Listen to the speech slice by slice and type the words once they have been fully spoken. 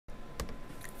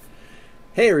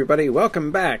Hey everybody,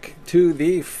 welcome back to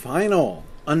the final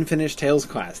Unfinished Tales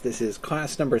class. This is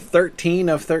class number 13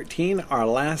 of 13, our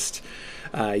last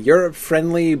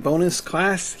Europe-friendly bonus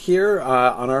class here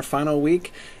on our final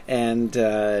week. And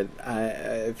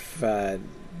I've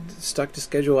stuck to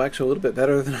schedule actually a little bit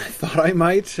better than I thought I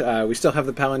might. We still have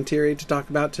the Palantiri to talk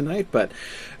about tonight,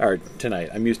 tonight.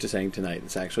 I'm used to saying tonight.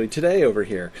 It's actually today over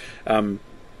here. But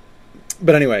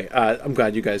anyway, I'm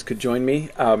glad you guys could join me.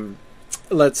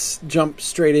 Let's jump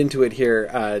straight into it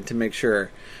here to make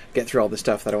sure get through all the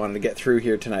stuff that I wanted to get through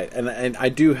here tonight. And I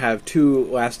do have two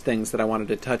last things that I wanted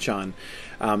to touch on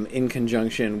in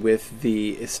conjunction with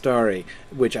the Istari,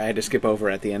 which I had to skip over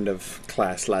at the end of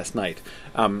class last night.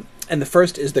 And the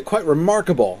first is the quite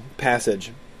remarkable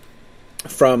passage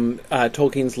from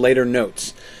Tolkien's later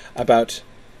notes about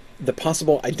the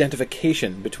possible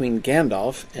identification between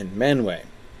Gandalf and Manwë.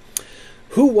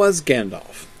 Who was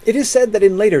Gandalf? It is said that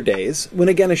in later days, when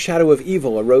again a shadow of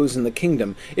evil arose in the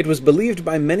kingdom, it was believed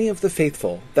by many of the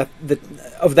faithful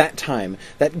of that time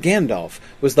that Gandalf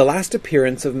was the last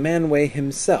appearance of Manwë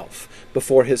himself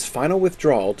before his final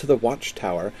withdrawal to the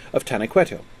watchtower of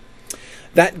Taniqueto.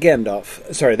 That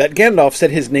Gandalf said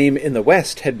his name in the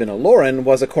West had been Olorin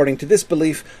was, according to this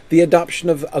belief, the adoption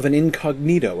of an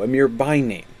incognito, a mere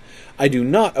by-name. I do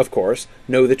not, of course,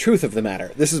 know the truth of the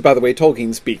matter. This is, by the way,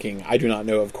 Tolkien speaking. I do not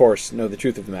know the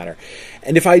truth of the matter.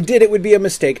 And if I did, it would be a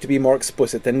mistake to be more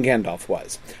explicit than Gandalf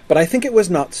was. But I think it was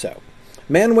not so.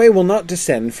 Manwë will not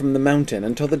descend from the mountain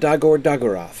until the Dagor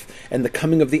Dagorath, and the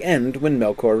coming of the end when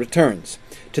Melkor returns.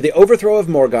 To the overthrow of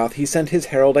Morgoth he sent his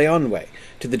herald Eonwë.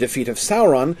 To the defeat of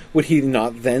Sauron would he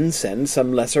not then send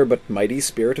some lesser but mighty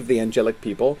spirit of the angelic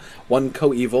people, one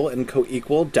coeval and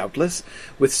coequal, doubtless,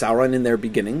 with Sauron in their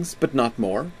beginnings, but not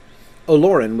more?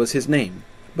 Olorin was his name,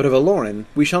 but of Olorin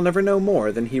we shall never know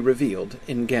more than he revealed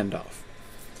in Gandalf.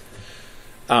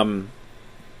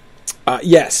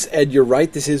 Yes, Ed, you're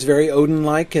right. This is very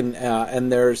Odin-like,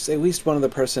 and there's at least one other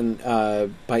person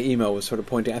by email was sort of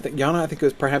pointing. I think Yana, it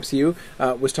was perhaps you,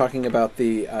 was talking about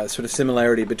the sort of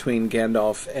similarity between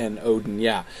Gandalf and Odin.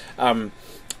 Yeah,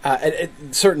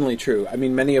 certainly true. I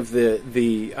mean, many of the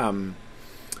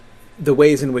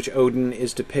ways in which Odin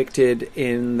is depicted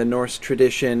in the Norse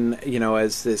tradition,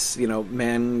 as this,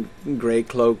 man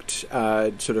gray-cloaked,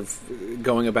 sort of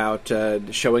going about,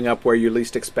 showing up where you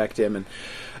least expect him, and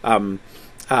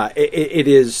it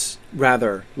is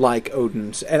rather like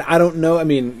Odin's. And I don't know, I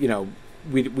mean,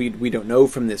 we don't know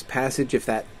from this passage if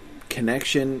that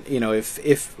connection,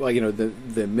 if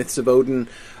the myths of Odin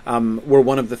were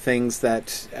one of the things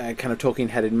that kind of Tolkien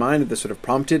had in mind that sort of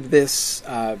prompted this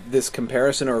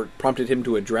comparison or prompted him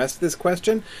to address this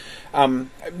question.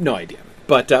 No idea.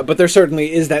 But there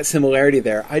certainly is that similarity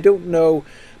there. I don't know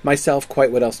myself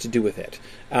quite what else to do with it.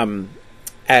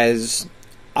 As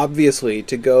obviously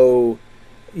to go,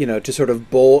 to sort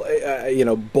of bowl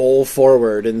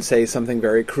forward and say something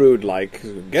very crude like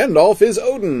Gandalf is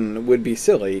Odin would be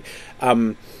silly.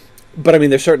 But I mean,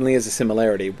 there certainly is a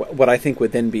similarity. What I think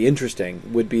would then be interesting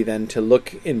would be then to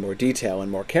look in more detail and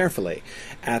more carefully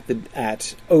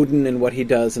at Odin and what he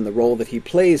does and the role that he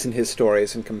plays in his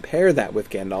stories and compare that with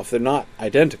Gandalf. They're not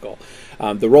identical.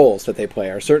 The roles that they play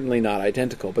are certainly not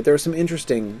identical, but there are some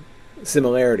interesting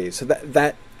similarities. So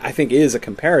that I think is a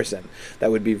comparison that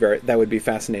would be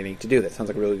fascinating to do. That sounds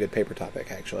like a really good paper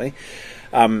topic, actually.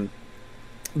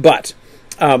 But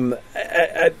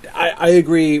I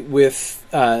agree with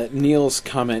Neil's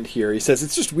comment here. He says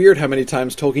it's just weird how many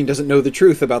times Tolkien doesn't know the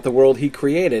truth about the world he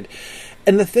created.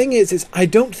 And the thing is I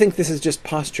don't think this is just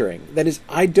posturing. That is,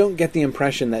 I don't get the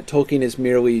impression that Tolkien is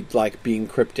merely like being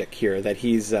cryptic here. That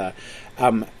he's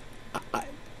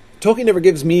Tolkien never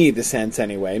gives me the sense,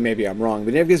 anyway, maybe I'm wrong,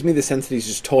 but he never gives me the sense that he's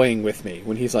just toying with me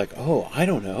when he's like, oh, I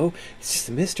don't know, it's just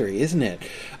a mystery, isn't it?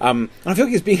 I don't feel like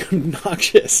he's being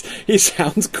obnoxious. He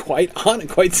sounds quite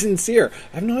sincere.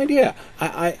 I have no idea.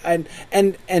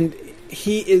 And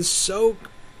he is so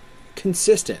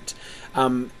consistent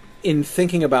in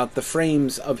thinking about the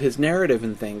frames of his narrative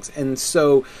and things, and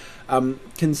so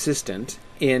consistent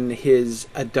in his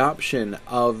adoption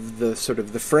of the sort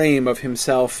of the frame of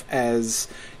himself as,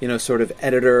 sort of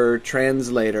editor,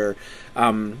 translator,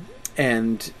 and,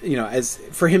 as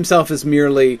for himself as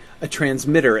merely a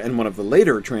transmitter and one of the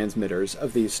later transmitters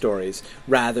of these stories,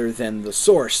 rather than the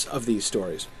source of these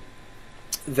stories.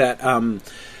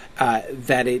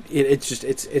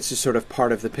 It's just sort of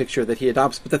part of the picture that he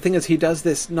adopts. But the thing is, he does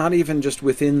this not even just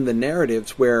within the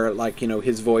narratives where,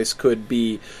 his voice could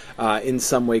be in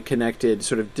some way connected,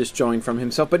 sort of disjoined from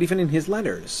himself, but even in his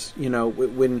letters.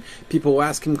 When people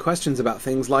ask him questions about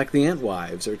things like the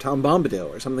Antwives or Tom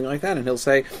Bombadil or something like that, and he'll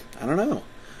say, I don't know.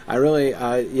 I really,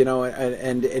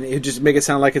 and it just make it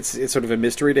sound like it's sort of a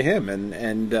mystery to him,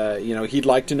 and he'd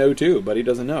like to know too, but he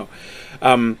doesn't know.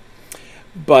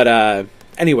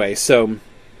 Anyway, so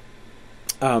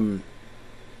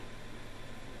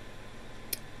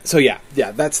yeah,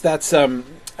 that's a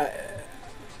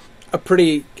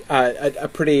pretty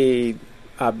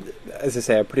as I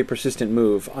say, a pretty persistent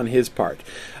move on his part.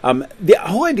 The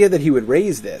whole idea that he would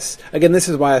raise this, again, this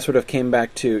is why I sort of came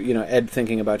back to, Ed,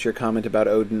 thinking about your comment about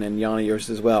Odin, and Yanni, yours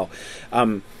as well.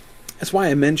 That's why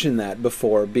I mentioned that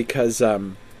before, because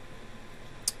to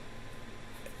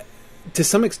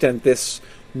some extent this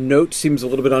note seems a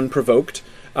little bit unprovoked.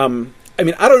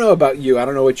 I don't know about you. I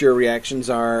don't know what your reactions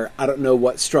are. I don't know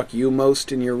what struck you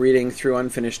most in your reading through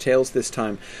Unfinished Tales this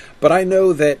time. But I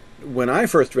know that when I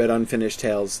first read Unfinished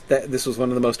Tales, that this was one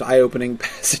of the most eye-opening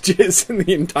passages in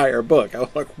the entire book. I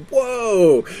was like,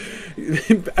 whoa!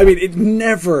 It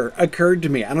never occurred to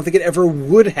me. I don't think it ever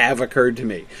would have occurred to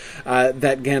me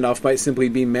that Gandalf might simply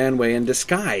be Manwë in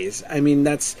disguise.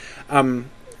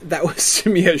 That was, to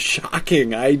me, a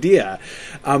shocking idea.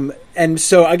 And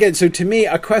so, again, to me,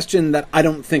 a question that I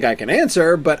don't think I can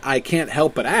answer, but I can't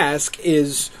help but ask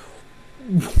is,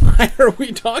 why are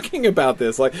we talking about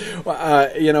this? Like,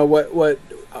 why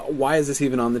is this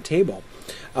even on the table?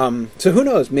 So who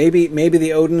knows? Maybe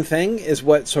the Odin thing is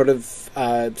what sort of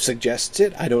suggests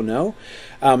it. I don't know.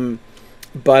 And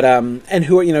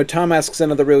Tom asks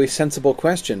another really sensible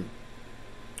question.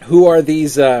 Who are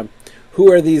these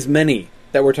many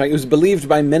that we're talking? It was believed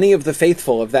by many of the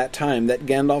faithful of that time that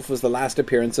Gandalf was the last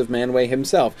appearance of Manwë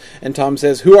himself. And Tom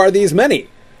says, who are these many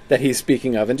that he's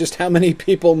speaking of? And just how many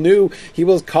people knew he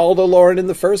was called a Lord in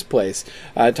the first place?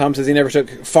 Tom says he never took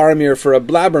Faramir for a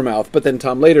blabbermouth, but then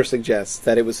Tom later suggests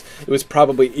that it was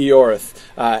probably Eorth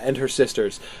and her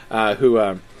sisters who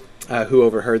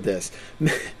overheard this.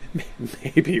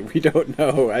 Maybe, we don't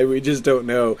know. We just don't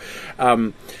know.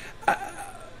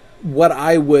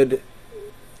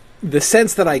 The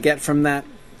sense that I get from that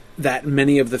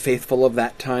many of the faithful of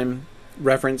that time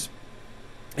reference,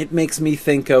 it makes me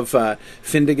think of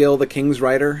Findegil, the King's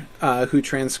writer, who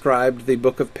transcribed the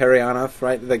Book of Perianath,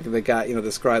 right? The guy,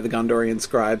 the scribe, the Gondorian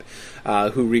scribe,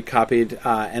 who recopied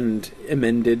and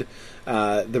amended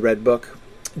the Red Book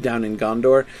down in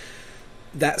Gondor.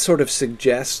 That sort of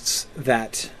suggests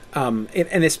that,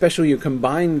 and especially you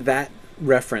combine that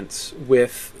reference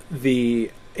with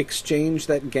the exchange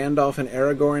that Gandalf and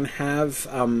Aragorn have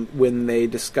when they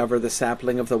discover the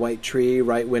sapling of the White Tree,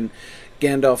 right? When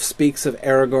Gandalf speaks of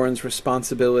Aragorn's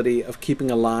responsibility of keeping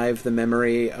alive the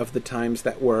memory of the times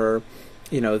that were,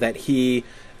 that he,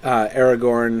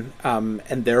 Aragorn,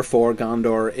 and therefore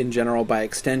Gondor in general by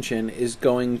extension, is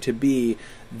going to be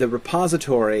the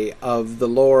repository of the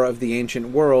lore of the ancient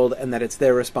world, and that it's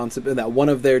their responsibility, that one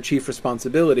of their chief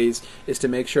responsibilities is to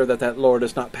make sure that lore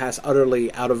does not pass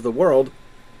utterly out of the world.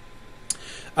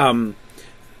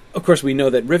 Of course, we know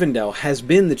that Rivendell has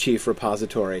been the chief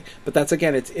repository, but that's,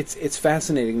 again, it's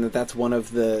fascinating that's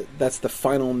that's the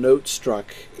final note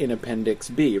struck in Appendix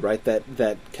B, right? That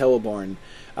Celeborn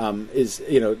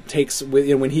takes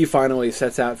with, when he finally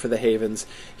sets out for the Havens,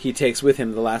 he takes with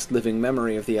him the last living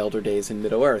memory of the Elder Days in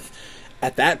Middle Earth.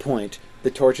 At that point,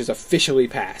 the torch is officially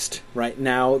passed. Right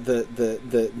now, the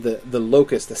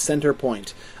locus, the center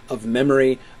point of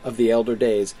memory of the Elder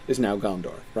Days is now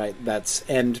Gondor. Right.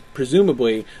 And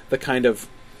presumably the kind of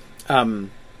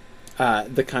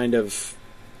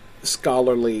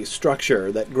scholarly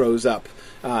structure that grows up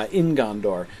in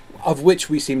Gondor, of which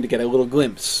we seem to get a little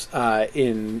glimpse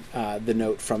in the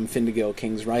note from Findegil,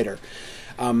 King's writer.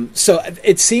 So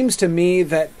it seems to me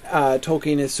that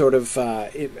Tolkien is sort of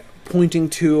pointing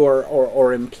to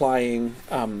or implying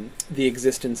the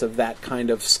existence of that kind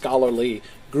of scholarly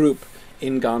group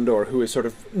in Gondor, who is sort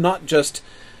of not just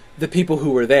the people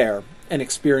who were there and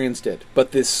experienced it,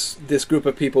 but this group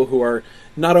of people who are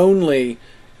not only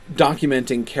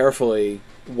documenting carefully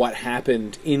what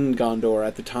happened in Gondor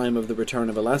at the time of the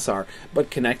return of Elessar, but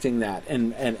connecting that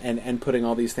and putting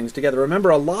all these things together.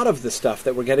 Remember, a lot of the stuff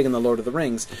that we're getting in The Lord of the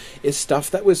Rings is stuff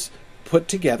that was put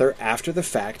together after the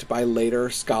fact by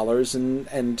later scholars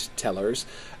and tellers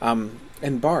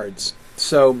and bards.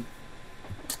 So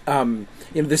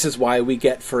this is why we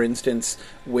get, for instance,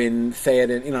 when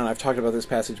Theoden, and I've talked about this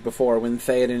passage before, when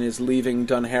Theoden is leaving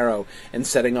Dunharrow and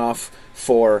setting off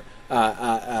for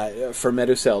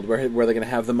Meduseld, where they're going to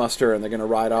have the muster and they're going to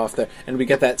ride off there, and we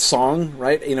get that song,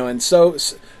 right? And so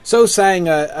sang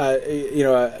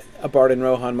a bard in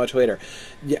Rohan much later.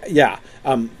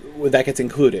 That gets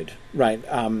included, right?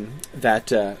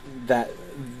 That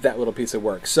little piece of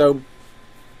work. So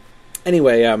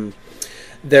anyway,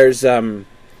 there's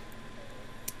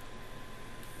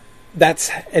That's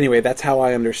how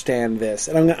I understand this,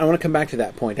 and I want to come back to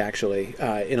that point actually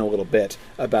in a little bit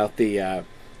about the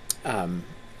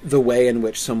way in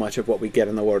which so much of what we get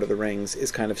in the Lord of the Rings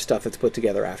is kind of stuff that's put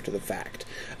together after the fact.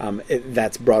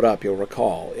 That's brought up, you'll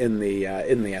recall, in the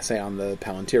essay on the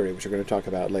Palantiri, which we're going to talk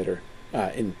about later,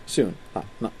 soon,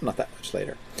 not that much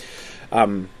later.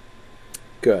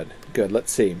 Good.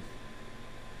 Let's see.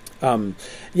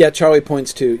 Charlie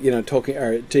points to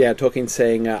Tolkien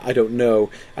saying I don't know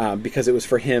because it was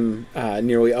for him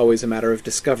nearly always a matter of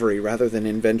discovery rather than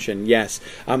invention. Yes,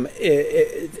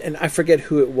 and I forget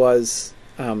who it was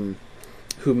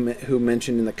who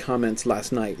mentioned in the comments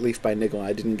last night, Leaf by Niggle.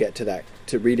 I didn't get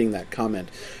to reading that comment.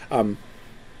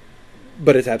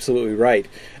 But it's absolutely right.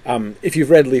 If you've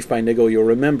read Leaf by Niggle, you'll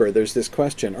remember there's this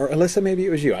question, or Alyssa, maybe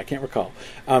it was you, I can't recall.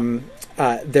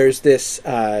 There's this,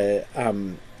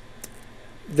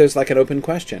 there's like an open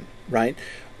question, right?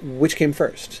 Which came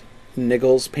first?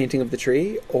 Niggle's painting of the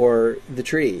tree or the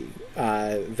tree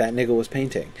that Niggle was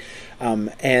painting?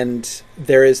 And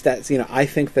there is that, I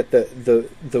think that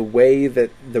the way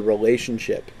that the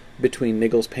relationship between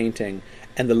Niggle's painting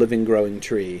and the living, growing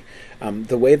tree,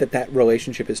 the way that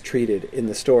relationship is treated in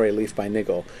the story Leaf by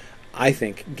Niggle, I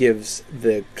think gives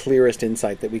the clearest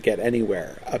insight that we get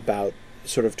anywhere about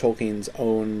sort of Tolkien's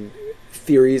own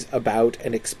theories about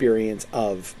and experience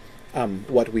of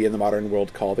what we in the modern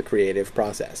world call the creative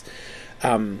process.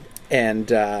 And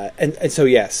so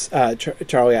yes,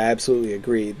 Charlie, I absolutely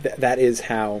agree. That is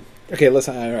how. Okay,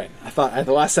 listen. All right, I thought at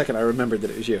the last second I remembered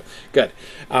that it was you. Good.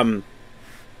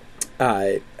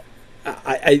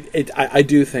 I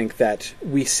do think that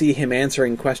we see him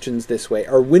answering questions this way,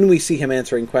 or when we see him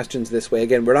answering questions this way,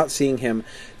 again, we're not seeing him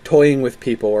toying with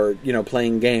people or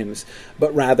playing games,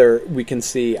 but rather we can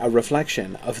see a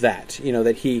reflection of that.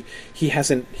 That he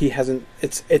hasn't.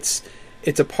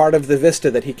 It's a part of the vista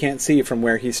that he can't see from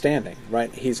where he's standing.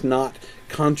 Right? He's not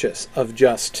conscious of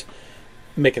just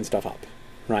making stuff up.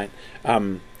 Right?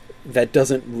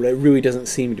 That really doesn't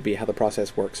seem to be how the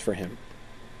process works for him.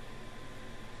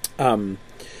 Good.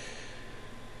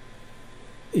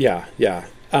 Yeah.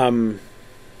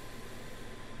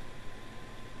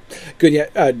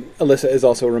 Alyssa is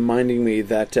also reminding me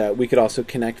that we could also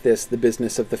connect the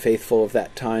business of the faithful of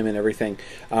that time and everything,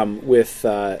 with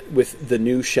the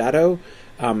new shadow,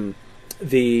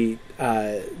 the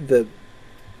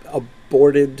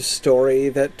aborted story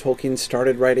that Tolkien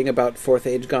started writing about Fourth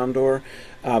Age Gondor.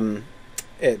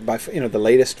 The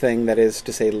latest thing, that is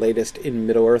to say, latest in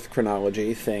Middle Earth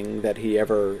chronology thing that he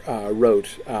ever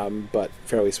wrote, but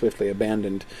fairly swiftly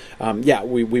abandoned.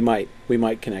 We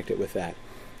might connect it with that.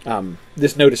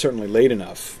 This note is certainly late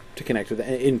enough to connect with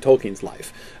in Tolkien's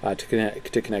life to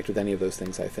connect with any of those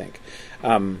things, I think.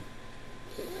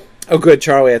 Good.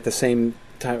 Charlie at the same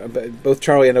time, both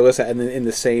Charlie and Alyssa, and in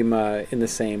the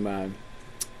same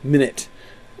minute,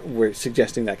 we're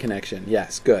suggesting that connection.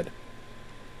 Yes, good.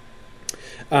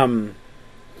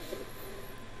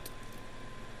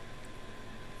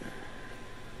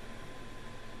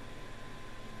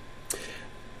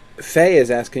 Faye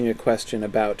is asking a question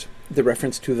about the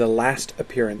reference to the last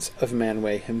appearance of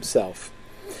Manwë himself.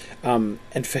 And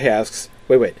Faye asks,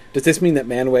 wait, does this mean that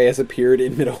Manwë has appeared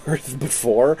in Middle-earth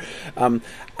before?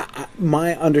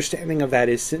 My understanding of that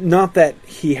is not that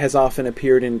he has often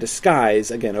appeared in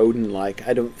disguise, again, Odin-like.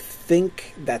 I don't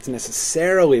think that's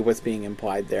necessarily what's being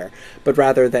implied there, but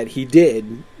rather that he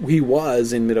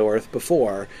was in Middle-earth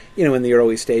before, in the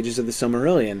early stages of the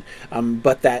Silmarillion,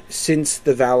 but that since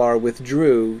the Valar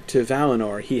withdrew to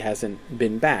Valinor, he hasn't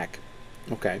been back.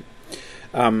 Okay.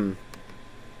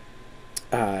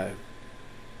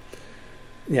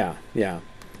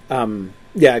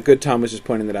 Good. Tom was just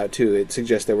pointing that out too. It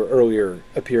suggests there were earlier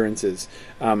appearances.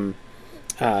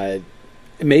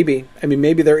 Maybe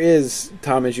there is,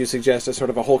 Tom, as you suggest, a sort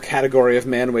of a whole category of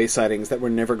Manwë sightings that we're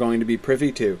never going to be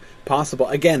privy to. Possible.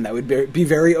 Again, that would be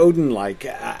very Odin-like.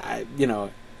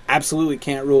 Absolutely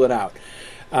can't rule it out.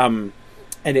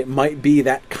 And it might be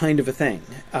that kind of a thing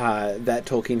that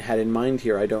Tolkien had in mind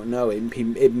here. I don't know.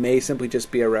 It may simply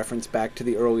just be a reference back to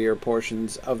the earlier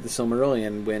portions of the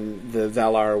Silmarillion when the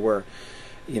Valar were,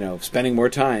 spending more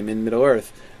time in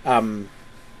Middle-earth.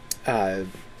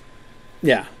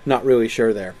 Not really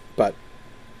sure there. But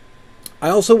I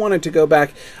also wanted to go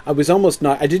back. I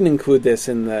didn't include this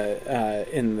in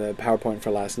the PowerPoint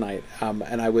for last night,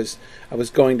 and I was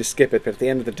going to skip it, but at the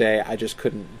end of the day, I just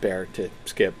couldn't bear to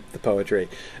skip the poetry.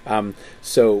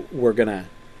 So we're gonna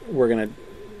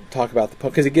talk about the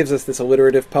poem because it gives us this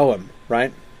alliterative poem,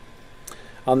 right,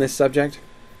 on this subject.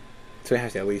 So we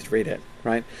have to at least read it,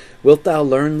 right? Wilt thou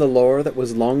learn the lore that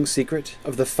was long secret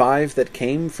of the five that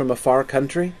came from a far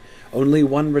country? Only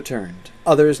one returned,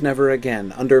 others never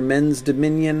again, under men's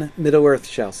dominion Middle-earth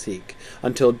shall seek,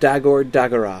 until Dagor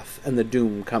Dagorath and the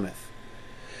doom cometh.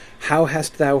 How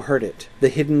hast thou heard it, the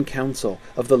hidden counsel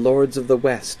of the lords of the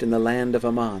west in the land of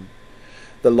Aman?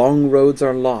 The long roads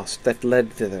are lost that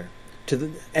led thither,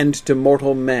 and to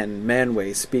mortal men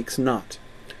Manwë speaks not.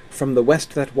 From the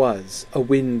west that was, a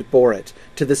wind bore it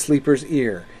to the sleeper's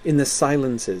ear, in the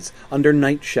silences, under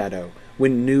night shadow,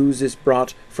 when news is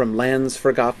brought from lands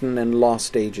forgotten and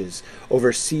lost ages,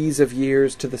 over seas of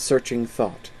years to the searching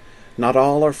thought. Not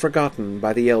all are forgotten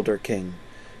by the elder king.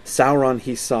 Sauron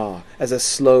he saw as a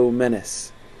slow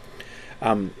menace.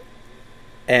 And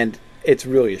it's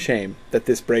really a shame that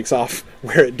this breaks off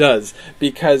where it does,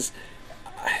 because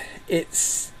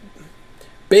it's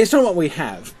based on what we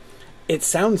have. It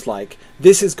sounds like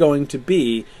this is going to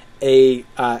be a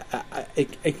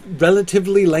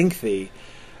relatively lengthy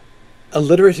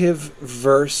alliterative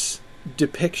verse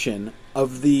depiction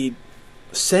of the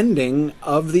sending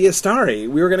of the Astari.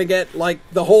 We were going to get like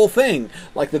the whole thing,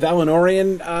 like the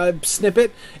Valinorian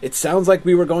snippet. It sounds like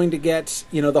we were going to get,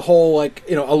 the whole,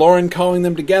 Aloran calling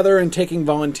them together and taking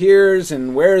volunteers,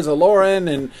 and where's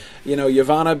Aloran, and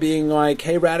Yavanna being like,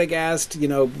 hey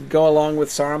Radagast, go along with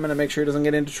Saruman and make sure he doesn't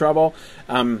get into trouble.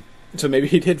 So maybe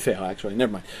he did fail, actually.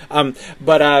 Never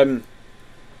mind.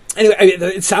 Anyway,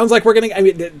 it sounds like we're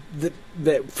getting.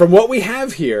 From what we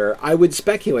have here, I would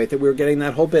speculate that we're getting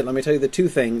that whole bit. Let me tell you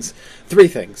three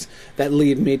things that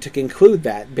lead me to conclude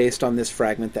that based on this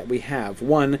fragment that we have.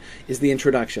 One is the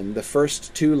introduction. The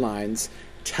first two lines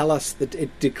tell us that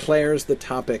it declares the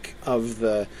topic of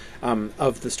the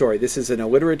story. This is an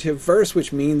alliterative verse,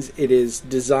 which means it is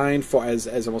designed for, as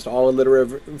almost all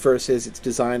alliterative verse is, it's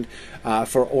designed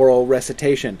for oral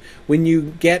recitation. When you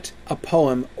get a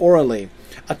poem orally,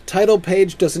 a title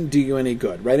page doesn't do you any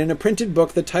good, right? In a printed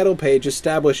book, the title page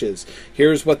establishes,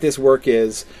 here's what this work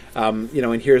is,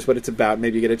 and here's what it's about.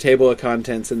 Maybe you get a table of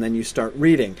contents, and then you start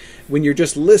reading. When you're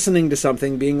just listening to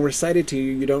something being recited to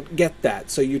you, you don't get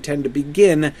that. So you tend to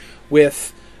begin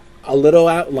with a little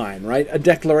outline, right? A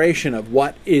declaration of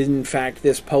what, in fact,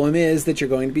 this poem is that you're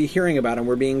going to be hearing about. And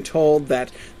we're being told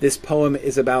that this poem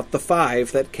is about the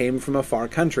five that came from a far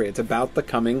country. It's about the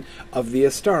coming of the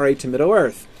Astari to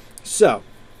Middle-earth. So,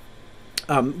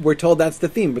 we're told that's the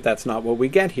theme, but that's not what we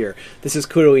get here. This is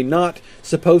clearly not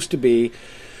supposed to be,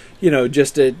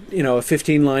 just a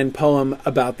 15-line poem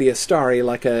about the Astari,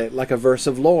 like a verse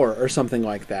of lore or something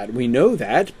like that. We know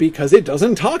that because it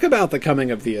doesn't talk about the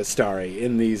coming of the Astari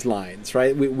in these lines,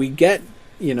 right? We get,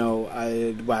 I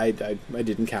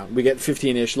didn't count. We get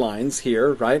 15-ish lines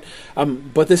here, right?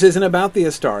 But this isn't about the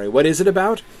Astari. What is it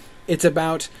about? It's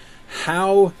about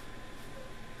how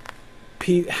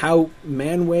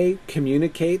Manwë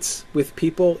communicates with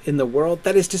people in the world.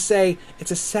 That is to say,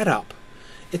 it's a setup.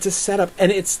 It's a setup,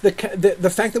 and it's the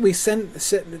fact that we spend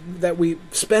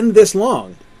this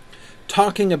long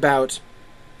talking about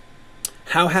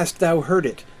how hast thou heard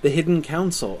it, the hidden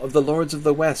counsel of the lords of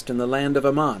the west in the land of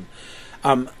Aman.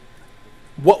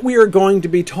 What we are going to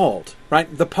be told,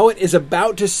 right? The poet is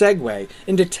about to segue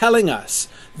into telling us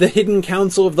the hidden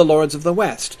counsel of the lords of the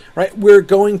west, right? We're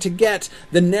going to get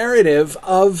the narrative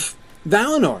of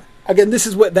Valinor. Again, this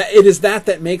is it is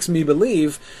that makes me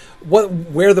believe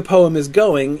where the poem is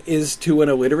going is to an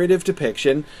alliterative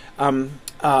depiction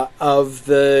of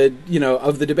the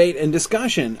debate and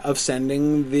discussion of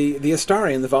sending the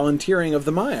Astari and the volunteering of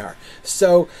the Maiar.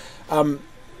 So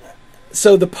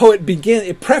the poet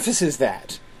prefaces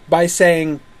that by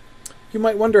saying, you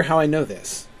might wonder how I know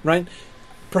this, right?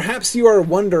 Perhaps you are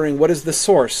wondering what is the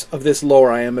source of this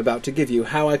lore I am about to give you,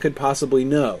 how I could possibly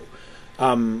know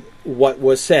what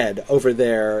was said over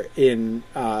there in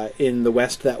the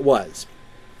West that was.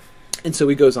 And so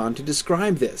he goes on to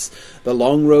describe this. The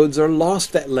long roads are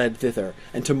lost that led thither,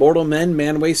 and to mortal men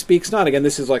Manwë speaks not. Again,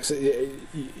 this is like,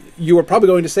 you were probably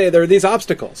going to say there are these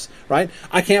obstacles, right?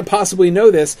 I can't possibly know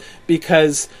this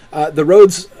because the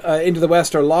roads into the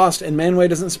West are lost, and Manwë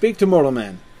doesn't speak to mortal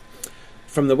men.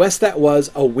 From the west that was,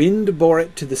 a wind bore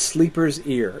it to the sleeper's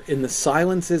ear, in the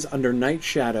silences under night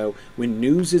shadow, when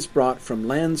news is brought from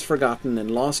lands forgotten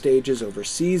and lost ages over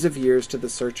seas of years to the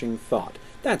searching thought.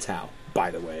 That's how,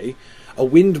 by the way. A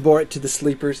wind bore it to the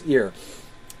sleeper's ear.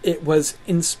 It was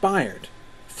inspired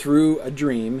through a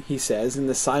dream, he says, in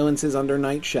the silences under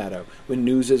night shadow, when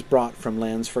news is brought from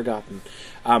lands forgotten.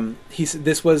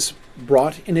 This was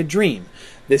brought in a dream.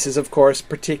 This is, of course,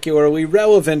 particularly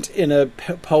relevant in a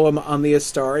poem on the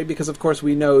Astari, because, of course,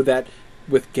 we know that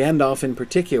with Gandalf in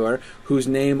particular, whose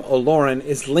name Olorin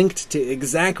is linked to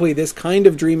exactly this kind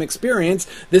of dream experience,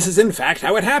 this is, in fact,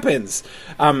 how it happens.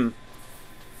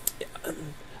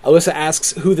 Alyssa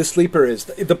asks who the sleeper is.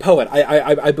 The poet.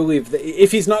 I believe that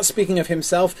if he's not speaking of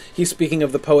himself, he's speaking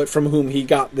of the poet from whom he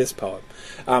got this poem.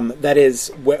 That is,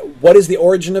 what is the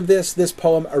origin of this? This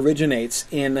poem originates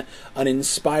in an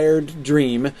inspired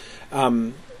dream.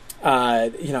 I'm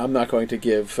not going to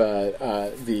give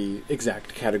the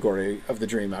exact category of the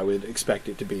dream. I would expect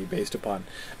it to be based upon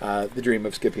the dream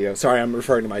of Scipio. Sorry, I'm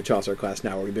referring to my Chaucer class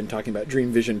now, where we've been talking about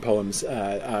dream vision poems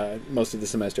most of the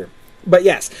semester. But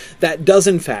yes, that does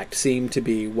in fact seem to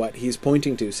be what he's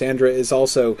pointing to. Sandra is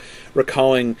also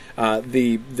recalling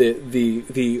the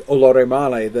Olore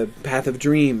Male, the Path of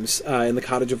Dreams, in the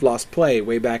Cottage of Lost Play,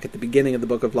 way back at the beginning of the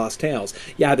Book of Lost Tales.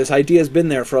 Yeah, this idea has been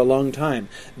there for a long time,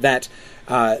 that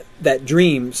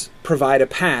dreams provide a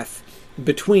path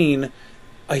between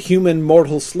a human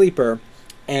mortal sleeper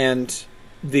and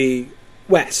the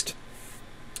West.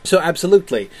 So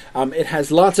absolutely, it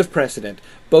has lots of precedent,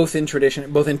 both in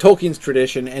Tolkien's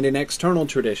tradition and in external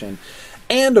tradition,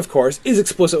 and of course is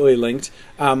explicitly linked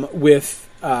with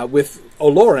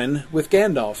Olorin, with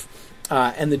Gandalf,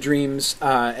 and the dreams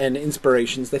and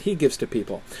inspirations that he gives to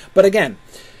people. But again,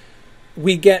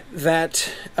 we get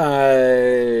that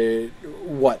 8-10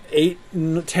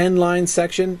 line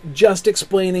section just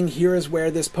explaining here is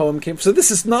where this poem came from. So this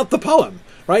is not the poem,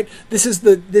 right? This is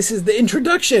the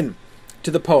introduction to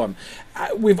the poem.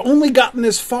 We've only gotten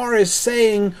as far as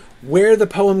saying where the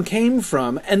poem came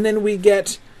from, and then we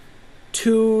get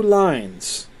 2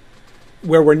 lines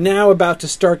where we're now about to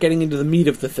start getting into the meat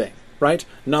of the thing, right?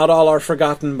 Not all are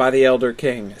forgotten by the Elder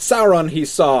King. Sauron he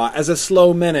saw as a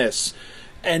slow menace,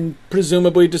 and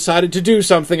presumably decided to do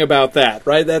something about that,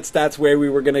 right? That's where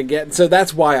we were going to get. So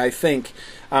that's why I think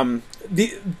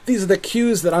these are the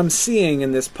cues that I'm seeing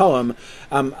in this poem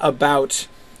about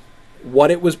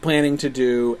what it was planning to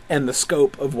do and the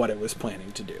scope of what it was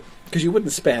planning to do. Because you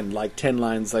wouldn't spend like 10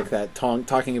 lines like that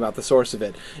talking about the source of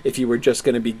it if you were just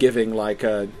going to be giving like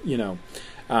a,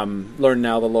 learn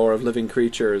now the lore of living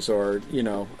creatures, or,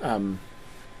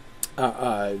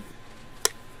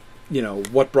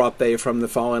 what brought they from the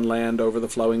fallen land over the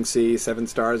flowing sea, 7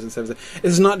 stars and 7...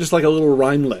 This is not just like a little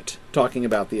rhymelet talking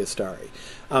about the Astari.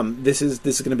 This is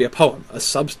going to be a poem, a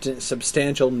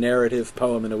substantial narrative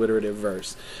poem in alliterative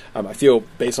verse. I feel,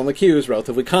 based on the cues,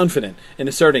 relatively confident in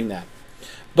asserting that.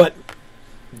 But,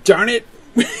 darn it,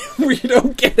 we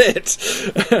don't get it.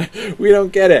 We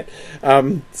don't get it.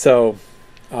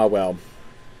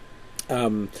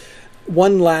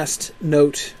 One last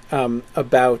note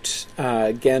about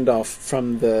Gandalf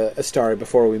from the Astari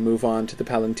before we move on to the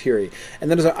Palantiri.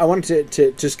 And that is, I wanted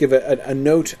to just give a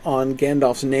note on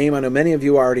Gandalf's name. I know many of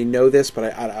you already know this,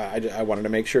 but I wanted to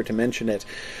make sure to mention it.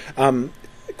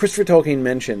 Christopher Tolkien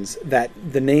mentions that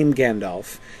the name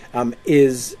Gandalf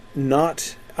is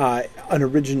not an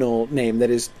original name. That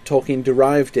is, Tolkien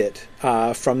derived it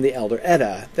from the Elder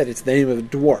Edda, that it's the name of a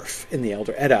dwarf in the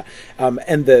Elder Edda.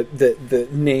 And the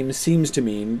name seems to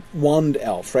mean wand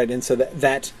elf, right? And so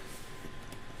that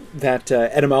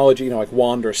etymology, like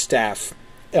wand or staff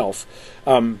elf,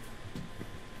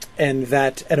 and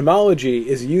that etymology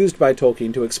is used by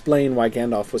Tolkien to explain why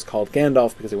Gandalf was called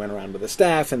Gandalf, because he went around with a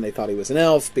staff, and they thought he was an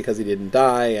elf because he didn't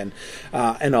die,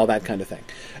 and all that kind of thing.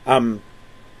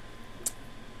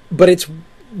 But it's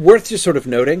worth just sort of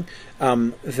noting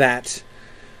that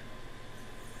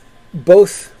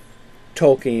both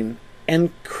Tolkien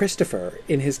and Christopher,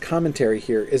 in his commentary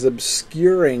here, is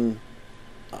obscuring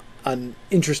an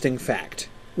interesting fact,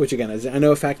 which again is, I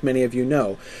know, a fact many of you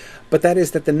know, but that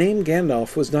is that the name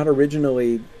Gandalf was not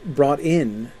originally brought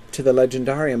in to the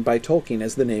Legendarium by Tolkien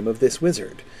as the name of this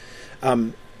wizard.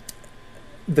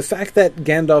 The fact that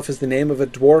Gandalf is the name of a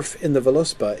dwarf in the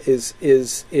Voluspa is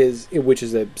which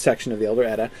is a section of the Elder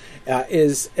Edda,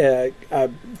 is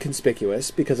conspicuous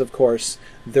because, of course,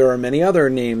 there are many other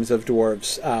names of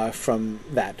dwarves from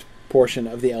that portion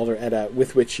of the Elder Edda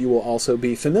with which you will also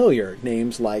be familiar.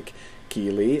 Names like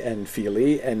Keely and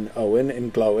Fili and Owen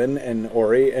and Glowin and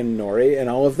Ori and Nori and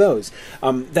all of those.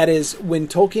 That is, when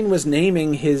Tolkien was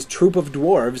naming his troop of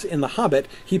dwarves in The Hobbit,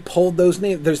 he pulled those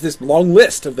names. There's this long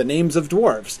list of the names of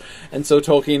dwarves. And so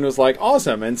Tolkien was like,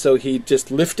 awesome. And so he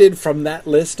just lifted from that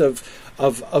list of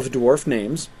dwarf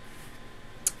names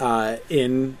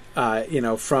from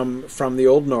the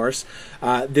Old Norse,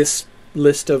 this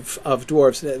list of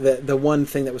dwarves. The one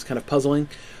thing that was kind of puzzling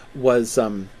was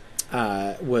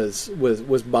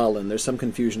Balin. There's some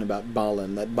confusion about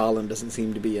Balin, that Balin doesn't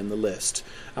seem to be in the list.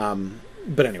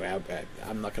 But anyway,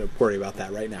 I'm not going to worry about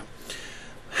that right now.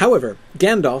 However,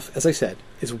 Gandalf, as I said,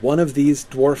 is one of these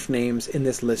dwarf names in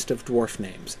this list of dwarf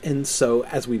names, and so,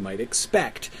 as we might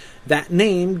expect, that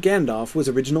name, Gandalf, was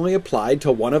originally applied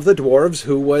to one of the dwarves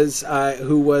who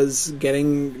was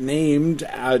getting named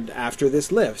after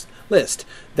this list.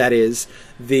 That is,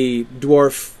 the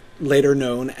dwarf later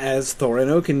known as Thorin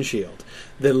Oakenshield.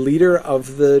 The leader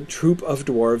of the troop of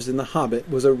dwarves in The Hobbit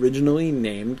was originally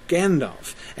named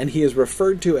Gandalf, and he is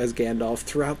referred to as Gandalf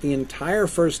throughout the entire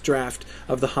first draft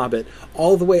of The Hobbit,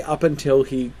 all the way up until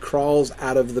he crawls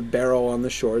out of the barrel on the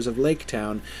shores of Lake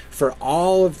Town. For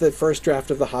all of the first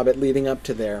draft of The Hobbit leading up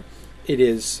to there, it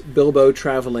is Bilbo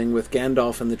traveling with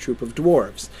Gandalf and the troop of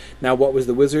dwarves. Now, what was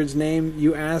the wizard's name,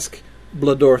 you ask?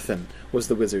 Blodorthin was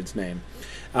the wizard's name.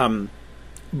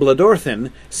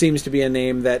 Blodorthin seems to be a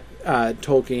name that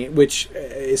Tolkien, which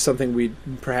is something we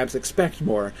perhaps expect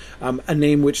more, a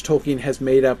name which Tolkien has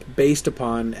made up based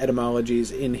upon etymologies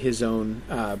in his own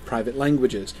private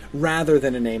languages, rather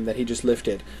than a name that he just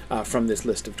lifted from this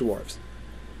list of dwarves.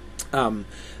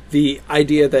 The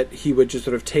idea that he would just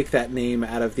sort of take that name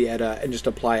out of the Edda and just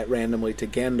apply it randomly to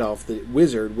Gandalf the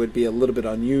wizard would be a little bit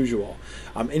unusual.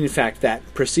 In fact, the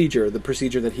procedure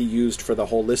that he used for the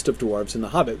whole list of dwarves in The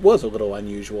Hobbit was a little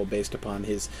unusual based upon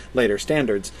his later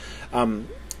standards.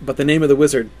 But the name of the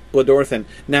wizard, Blodorthin,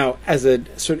 now as a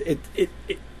sort of, it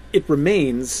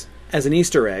remains as an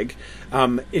Easter egg.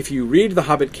 If you read The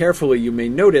Hobbit carefully, you may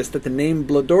notice that the name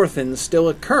Blodorthin still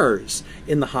occurs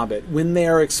in The Hobbit when they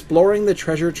are exploring the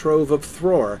treasure trove of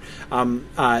Thror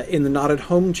in the Not at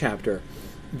Home chapter.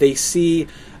 They see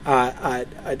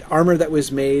an armor that was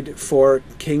made for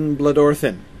King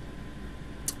Blodorthin,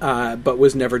 but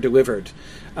was never delivered.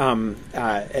 And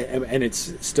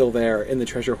it's still there in the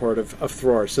treasure hoard of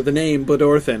Thror. So the name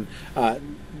Blodorthin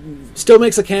still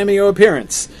makes a cameo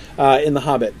appearance in The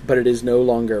Hobbit, but it is no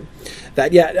longer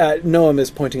that. Noam is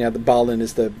pointing out that Balin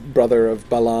is the brother of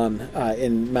Balan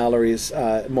in Mallory's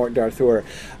Mort d'Arthur.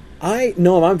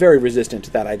 Noam, I'm very resistant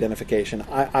to that identification.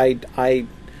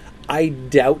 I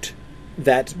doubt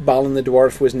that Balin the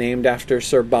Dwarf was named after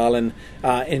Sir Balin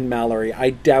in Mallory.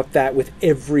 I doubt that with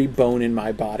every bone in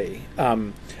my body. I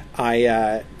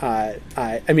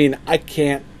mean, I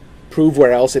can't prove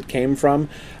where else it came from,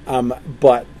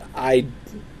 but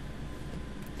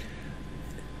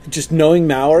just knowing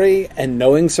Mallory and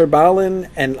knowing Sir Balin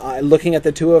and looking at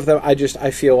the two of them,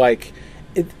 I feel like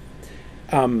it,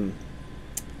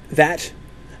 that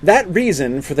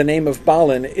reason for the name of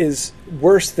Balin is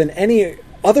worse than any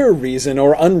other reason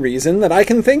or unreason that I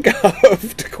can think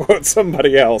of, to quote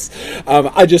somebody else.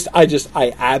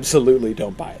 I absolutely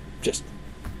don't buy it.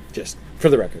 Just for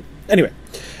the record. Anyway,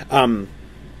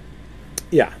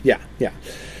 yeah.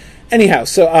 Anyhow,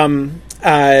 so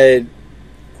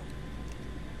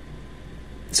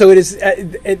it is.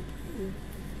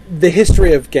 The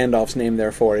history of Gandalf's name,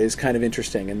 therefore, is kind of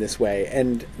interesting in this way,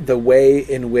 and the way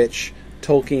in which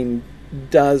Tolkien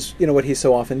does, what he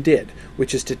so often did,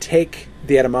 which is to take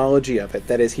the etymology of it.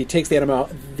 That is, he takes the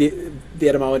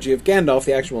etymology of Gandalf,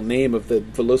 the actual name of the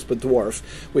Voluspa dwarf,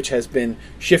 which has been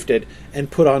shifted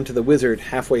and put onto the wizard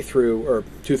halfway through, or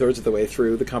 2/3 of the way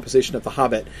through, the composition of The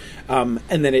Hobbit, and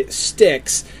then it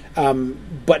sticks,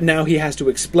 but now he has to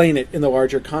explain it in the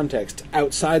larger context,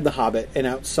 outside The Hobbit, and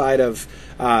outside of,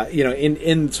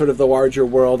 in sort of the larger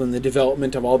world and the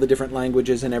development of all the different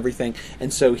languages and everything,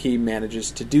 and so he manages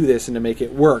to do this and to make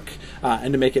it work,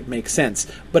 and to make it make sense.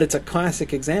 But it's a classic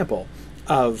example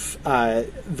of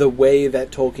the way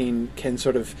that Tolkien can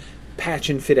sort of patch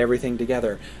and fit everything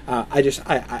together. I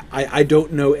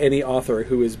don't know any author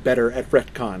who is better at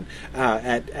retcon,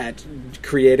 at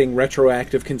creating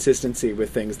retroactive consistency with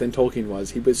things than Tolkien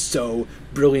was. He was so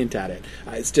brilliant at it.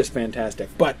 It's just fantastic.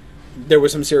 But there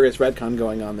was some serious retcon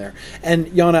going on there. And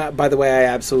Yana, by the way, I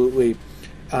absolutely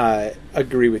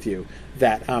agree with you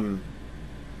that I'm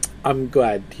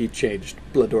glad he changed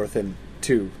Blodorthin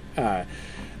to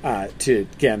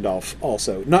Gandalf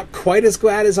also. Not quite as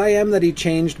glad as I am that he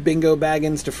changed Bingo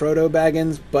Baggins to Frodo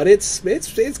Baggins, but it's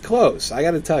close. I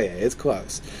got to tell you, it's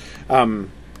close.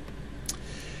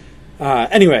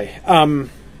 Anyway,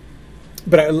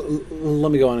 but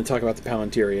let me go on and talk about the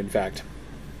Palantiri, in fact.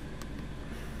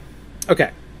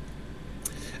 Okay.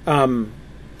 Well,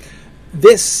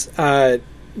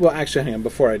 actually, hang on,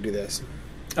 before I do this.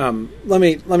 Let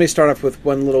me start off with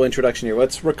one little introduction here.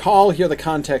 Let's recall here the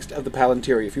context of the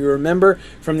Palantiri. If you remember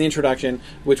from the introduction,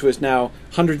 which was now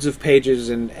hundreds of pages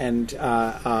and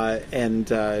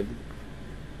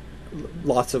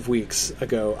lots of weeks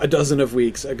ago, a dozen of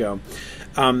weeks ago,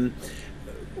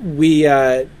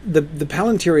 the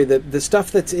Palantiri, the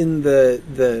stuff that's in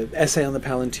the essay on the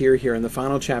Palantiri here in the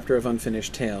final chapter of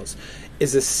Unfinished Tales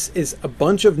is a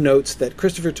bunch of notes that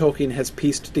Christopher Tolkien has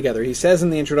pieced together. He says in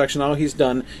the introduction all he's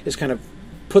done is kind of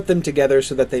put them together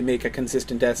so that they make a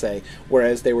consistent essay,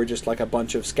 whereas they were just like a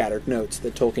bunch of scattered notes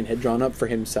that Tolkien had drawn up for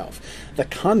himself. The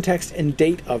context and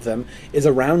date of them is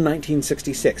around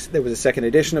 1966. There was a second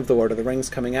edition of The Lord of the Rings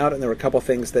coming out, and there were a couple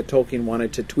things that Tolkien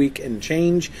wanted to tweak and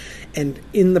change, and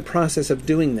in the process of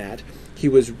doing that, he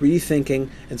was rethinking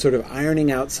and sort of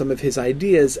ironing out some of his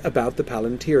ideas about the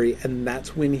Palantiri, and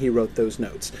that's when he wrote those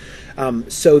notes.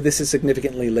 So this is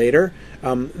significantly later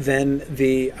than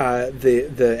the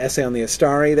essay on the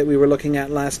Astari that we were looking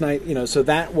at last night. So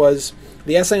that was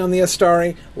the essay on the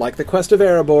Astari, like the Quest of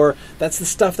Erebor. That's the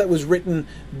stuff that was written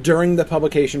during the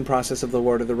publication process of the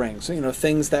Lord of the Rings. So,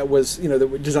 things that was that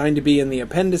were designed to be in the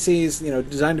appendices,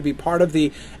 designed to be part of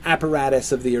the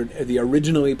apparatus of the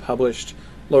originally published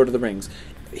Lord of the Rings.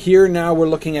 Here now we're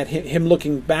looking at him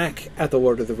looking back at the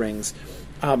Lord of the Rings,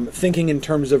 thinking in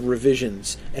terms of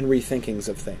revisions and rethinkings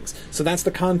of things. So that's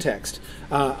the context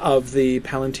of the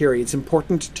Palantiri. It's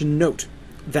important to note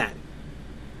that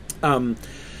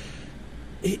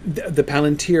the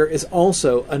Palantir is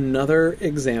also another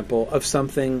example of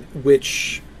something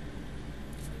which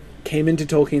came into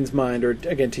Tolkien's mind, or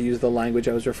again, to use the language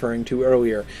I was referring to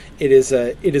earlier, it is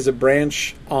a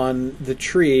branch on the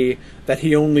tree that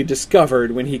he only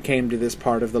discovered when he came to this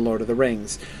part of the Lord of the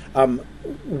Rings.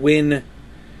 When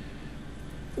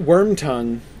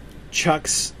Wormtongue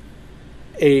chucks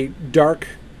a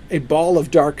ball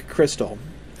of dark crystal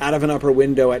out of an upper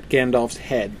window at Gandalf's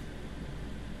head,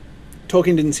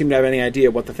 Tolkien didn't seem to have any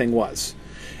idea what the thing was.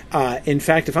 In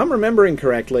fact, if I'm remembering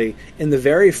correctly, in the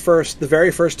very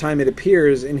first time it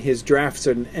appears in his drafts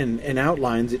and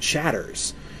outlines, it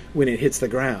shatters when it hits the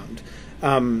ground.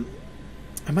 I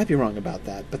might be wrong about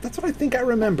that, but that's what I think I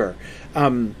remember.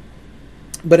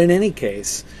 But in any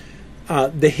case,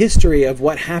 the history of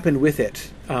what happened with it,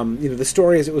 the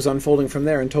story as it was unfolding from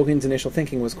there, and Tolkien's initial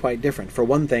thinking was quite different. For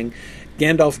one thing,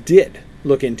 Gandalf did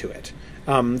look into it.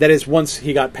 That is, once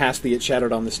he got past the "it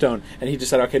shattered on the stone," and he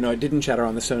decided, okay, no, it didn't shatter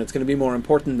on the stone, it's going to be more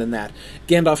important than that.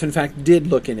 Gandalf, in fact, did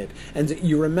look in it. And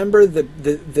you remember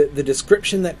the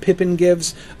description that Pippin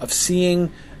gives of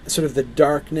seeing sort of the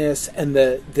darkness and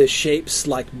the shapes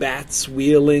like bats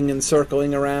wheeling and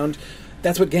circling around?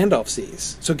 That's what Gandalf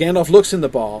sees. So Gandalf looks in the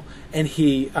ball, and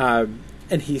he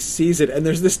sees it, and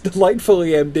there's this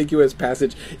delightfully ambiguous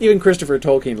passage. Even Christopher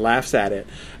Tolkien laughs at it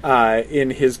in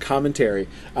his commentary.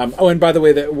 And by the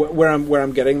way, where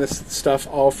I'm getting this stuff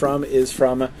all from is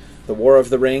from The War of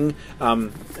the Ring.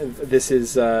 This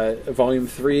is Volume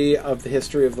 3 of the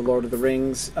History of the Lord of the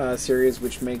Rings series,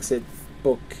 which makes it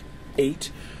Book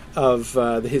 8 of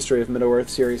the History of Middle-earth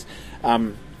series.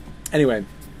 Anyway,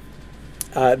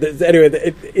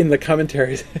 in the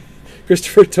commentaries,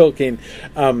 Christopher Tolkien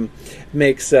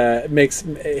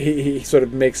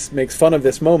makes fun of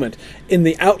this moment. In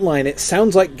the outline, it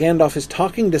sounds like Gandalf is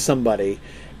talking to somebody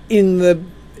in the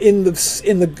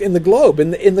globe,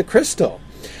 in the crystal.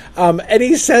 And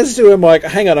he says to him, like,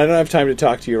 hang on, I don't have time to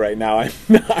talk to you right now.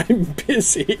 I'm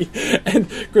busy. And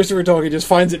Christopher Tolkien just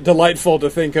finds it delightful to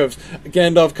think of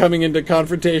Gandalf coming into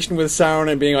confrontation with Sauron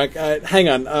and being like, hang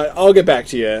on, I'll get back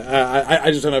to you.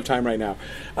 I just don't have time right now.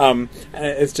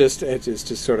 It's just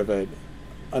sort of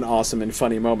an awesome and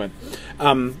funny moment.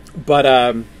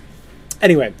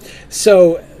 Anyway,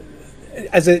 so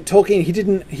as a Tolkien, he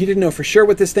didn't know for sure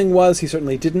what this thing was. He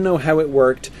certainly didn't know how it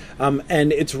worked,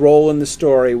 and its role in the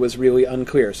story was really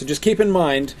unclear. So just keep in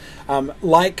mind,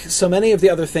 like so many of the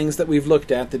other things that we've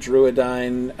looked at, the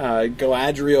Druidine,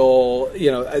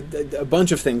 Galadriel, a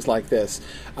bunch of things like this,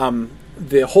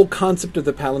 the whole concept of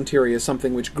the Palantiri is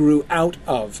something which grew out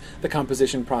of the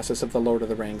composition process of the Lord of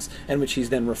the Rings, and which he's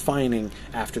then refining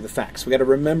after the fact. So we got to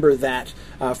remember that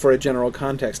for a general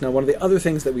context. Now, one of the other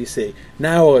things that we see,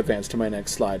 now I'll advance to my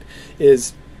next slide,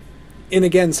 is in,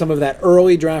 again, some of that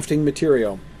early drafting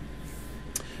material,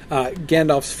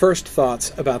 Gandalf's first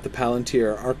thoughts about the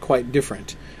Palantir are quite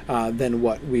different than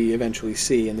what we eventually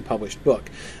see in the published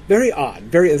book. Very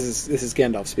odd, this is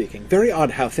Gandalf speaking, very odd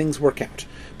how things work out.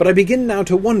 But I begin now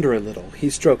to wonder a little, he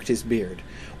stroked his beard.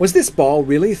 Was this ball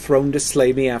really thrown to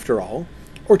slay me after all?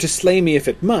 Or to slay me if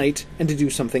it might, and to do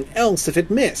something else if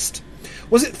it missed?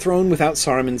 Was it thrown without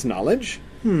Saruman's knowledge?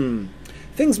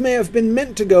 Things may have been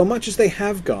meant to go much as they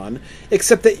have gone,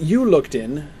 except that you looked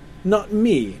in, not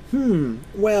me.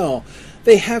 Well,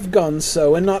 they have gone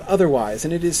so, and not otherwise,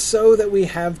 and it is so that we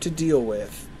have to deal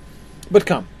with. But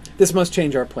come, This must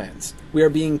change our plans. We are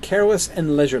being careless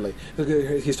and leisurely.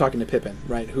 He's talking to Pippin,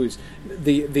 right? Who's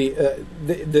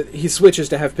he switches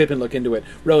to have Pippin look into it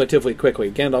relatively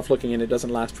quickly. Gandalf looking in it doesn't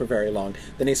last for very long.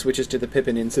 Then he switches to the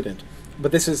Pippin incident.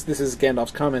 But this is Gandalf's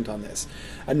comment on this.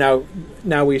 Now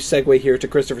we segue here to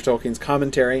Christopher Tolkien's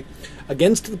commentary.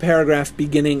 Against the paragraph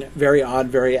beginning, very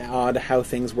odd how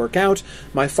things work out,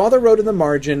 my father wrote in the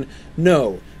margin,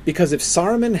 no, because if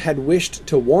Saruman had wished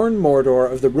to warn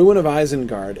Mordor of the ruin of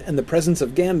Isengard and the presence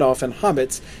of Gandalf and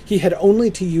hobbits, he had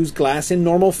only to use glass in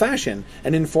normal fashion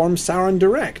and inform Sauron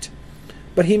direct.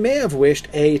 But he may have wished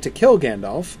A, to kill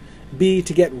Gandalf, B,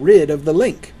 to get rid of the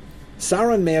link.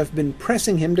 Sauron may have been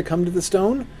pressing him to come to the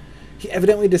stone. He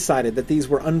evidently decided that these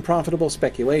were unprofitable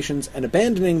speculations, and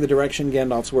abandoning the direction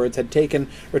Gandalf's words had taken,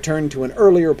 returned to an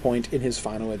earlier point in his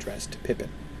final address to Pippin.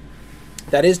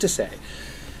 That is to say,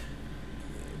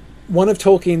 one of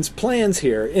Tolkien's plans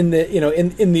here in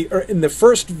the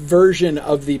first version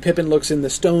of the Pippin looks in the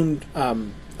stone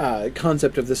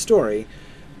concept of the story,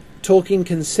 Tolkien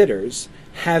considers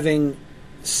having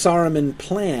Saruman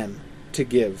plan to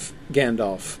give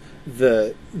Gandalf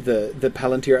the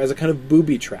Palantir as a kind of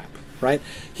booby trap, right?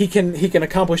 He can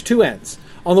accomplish two ends.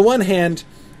 On the one hand,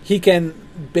 he can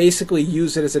basically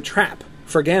use it as a trap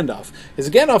for Gandalf. Because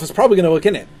Gandalf is probably going to look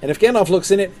in it. And if Gandalf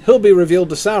looks in it, he'll be revealed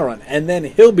to Sauron, and then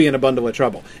he'll be in a bundle of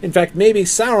trouble. In fact, maybe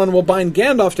Sauron will bind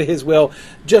Gandalf to his will,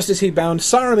 just as he bound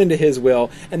Saruman to his will,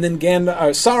 and then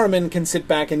Saruman can sit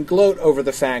back and gloat over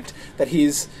the fact that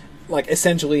he's like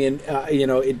essentially infected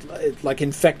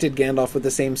Gandalf with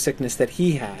the same sickness that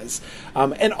he has.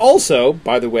 And also,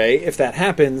 by the way, if that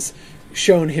happens,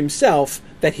 shown himself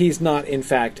that he's not, in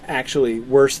fact, actually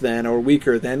worse than or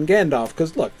weaker than Gandalf,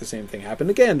 because, look, the same thing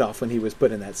happened to Gandalf when he was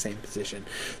put in that same position.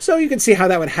 So you can see how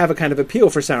that would have a kind of appeal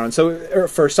for Sauron,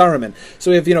 for Saruman. So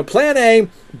if, plan A,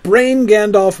 brain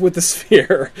Gandalf with the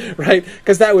sphere, right?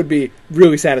 Because that would be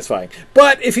really satisfying.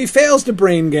 But if he fails to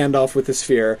brain Gandalf with the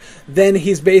sphere, then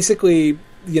he's basically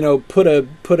put a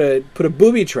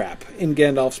booby trap in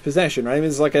Gandalf's possession, right? I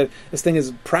mean, this thing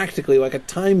is practically like a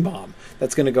time bomb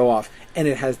that's going to go off, and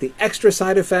it has the extra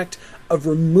side effect of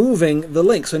removing the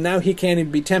link. So now he can't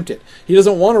even be tempted. He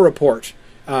doesn't want to report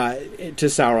to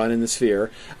Sauron in the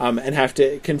sphere and have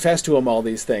to confess to him all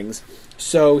these things.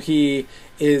 So he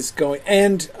is going,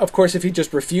 and of course, if he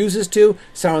just refuses to,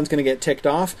 Sauron's going to get ticked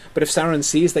off. But if Sauron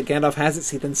sees that Gandalf has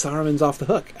it, then Saruman's off the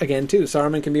hook again too.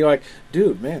 Saruman can be like,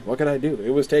 "Dude, man, what could I do?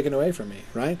 It was taken away from me,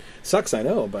 right? Sucks, I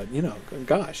know, but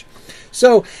gosh."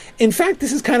 So, in fact,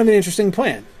 this is kind of an interesting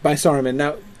plan by Saruman.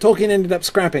 Now, Tolkien ended up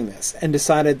scrapping this and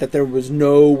decided that there was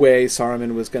no way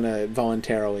Saruman was going to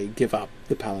voluntarily give up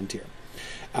the Palantir.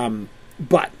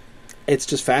 But it's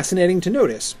just fascinating to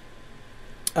notice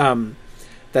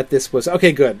that this was...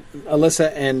 Okay, good.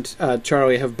 Alyssa and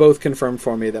Charlie have both confirmed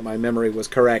for me that my memory was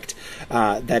correct,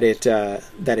 that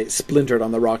it splintered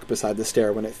on the rock beside the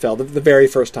stair when it fell. The very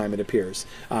first time it appears,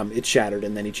 it shattered,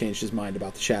 and then he changed his mind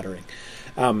about the shattering.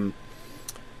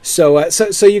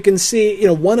 So you can see,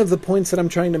 one of the points that I'm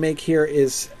trying to make here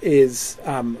is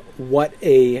what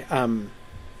a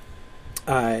kind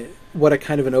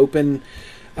of an open,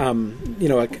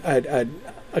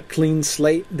 a clean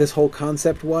slate this whole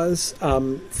concept was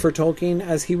for Tolkien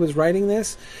as he was writing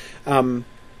this.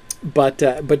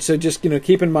 But so just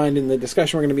keep in mind in the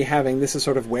discussion we're going to be having, this is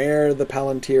sort of where the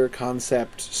Palantir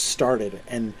concept started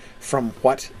and from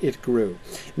what it grew.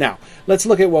 Now, let's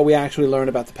look at what we actually learned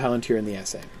about the Palantir in the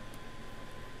essay.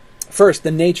 First,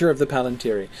 the nature of the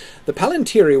Palantiri. The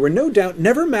Palantiri were no doubt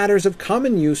never matters of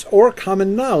common use or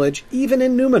common knowledge, even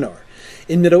in Numenor.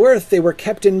 In Middle-earth they were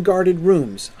kept in guarded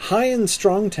rooms, high and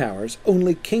strong towers.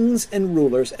 Only kings and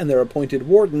rulers and their appointed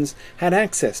wardens had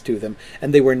access to them,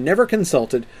 and they were never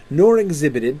consulted nor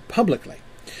exhibited publicly.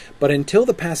 But until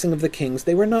the passing of the kings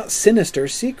they were not sinister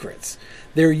secrets.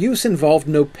 Their use involved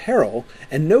no peril,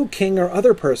 and no king or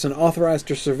other person authorized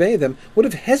to survey them would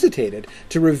have hesitated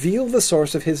to reveal the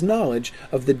source of his knowledge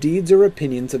of the deeds or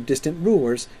opinions of distant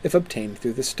rulers if obtained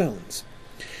through the stones.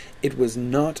 It was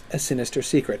not a sinister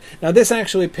secret. Now, this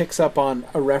actually picks up on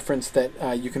a reference that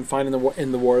you can find in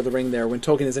the War of the Ring there, when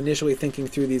Tolkien is initially thinking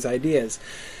through these ideas.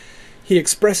 He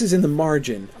expresses in the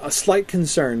margin a slight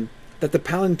concern that the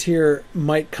Palantir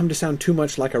might come to sound too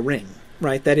much like a ring,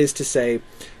 right? That is to say,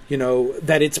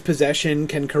 that its possession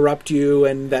can corrupt you,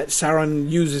 and that Sauron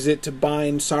uses it to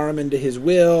bind Saruman to his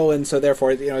will, and so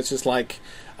therefore, it's just like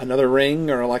another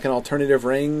ring, or like an alternative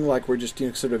ring, like we're just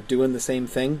sort of doing the same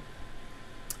thing.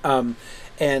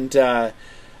 Tolkien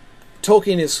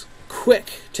is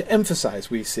quick to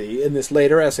emphasize, we see, in this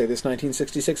later essay, this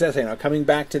 1966 essay. Now, coming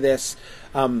back to this,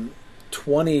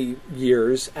 20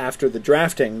 years after the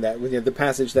drafting, that the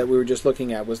passage that we were just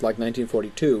looking at was like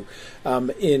 1942.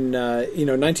 In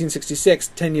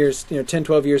 1966,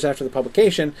 12 years after the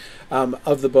publication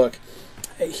of the book,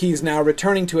 he's now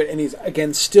returning to it, and he's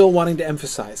again still wanting to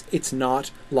emphasize it's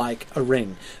not like a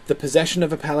ring. The possession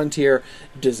of a Palantir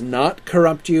does not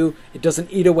corrupt you, it doesn't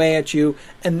eat away at you,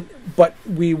 but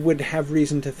we would have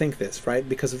reason to think this, right,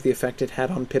 because of the effect it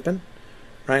had on Pippin,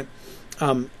 right?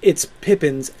 It's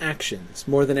Pippin's actions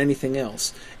more than anything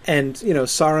else, and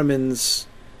Saruman's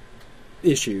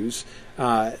issues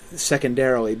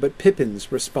secondarily, but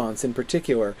Pippin's response in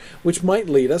particular, which might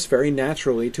lead us very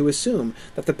naturally to assume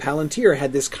that the Palantir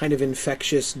had this kind of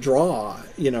infectious draw,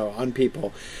 on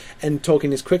people. And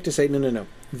Tolkien is quick to say, no.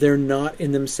 They're not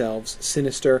in themselves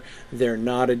sinister. They're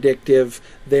not addictive.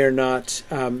 They're not,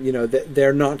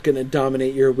 they're not going to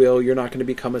dominate your will. You're not going to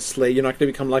become a slave. You're not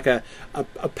going to become like a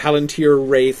Palantir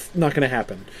wraith. Not going to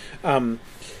happen.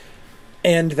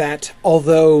 And that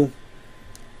although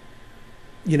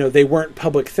they weren't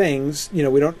public things, we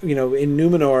don't, in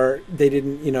Numenor, they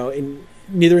didn't,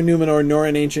 neither in Numenor nor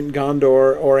in ancient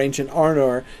Gondor or ancient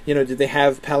Arnor, did they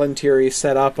have Palantiri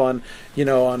set up on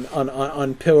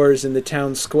pillars in the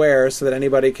town square so that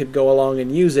anybody could go along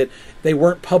and use it. They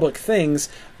weren't public things,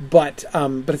 but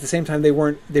at the same time, they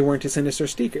weren't a sinister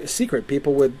secret.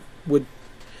 People would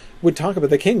talk about it.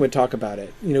 The king would talk about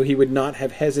it. He would not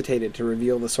have hesitated to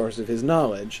reveal the source of his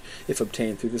knowledge if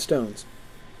obtained through the stones.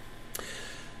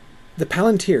 The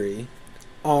Palantiri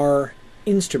are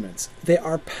instruments. They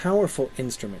are powerful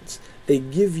instruments. They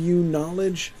give you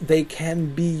knowledge. They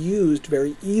can be used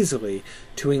very easily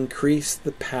to increase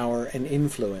the power and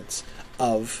influence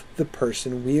of the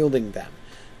person wielding them.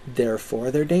 Therefore,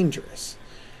 they're dangerous.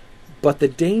 But the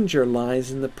danger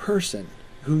lies in the person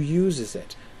who uses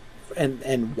it,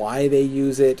 and why they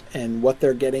use it, and what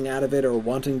they're getting out of it or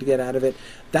wanting to get out of it.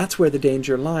 That's where the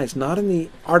danger lies, not in the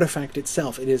artifact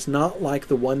itself. It is not like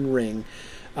the One Ring,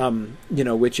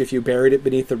 which if you buried it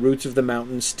beneath the roots of the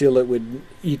mountain, still it would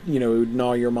eat, it would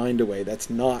gnaw your mind away. That's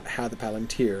not how the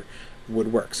Palantir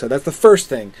would work. So that's the first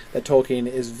thing that Tolkien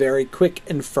is very quick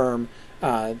and firm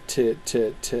to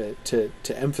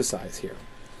emphasize here.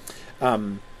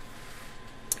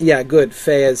 Yeah, good.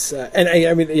 Faye is,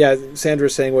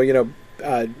 Sandra's saying,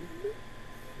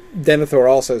 Denethor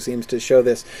also seems to show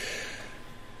this.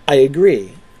 I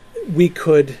agree. We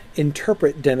could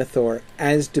interpret Denethor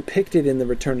as depicted in The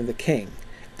Return of the King,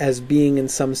 as being in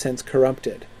some sense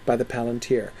corrupted by the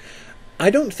Palantir. I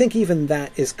don't think even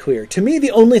that is clear. To me, the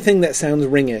only thing that sounds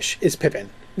ringish is Pippin,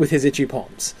 with his itchy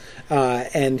palms,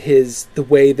 and the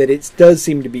way that it does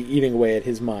seem to be eating away at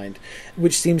his mind,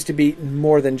 which seems to be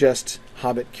more than just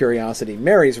Hobbit curiosity.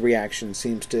 Mary's reaction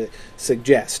seems to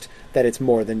suggest that it's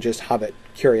more than just Hobbit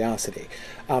curiosity.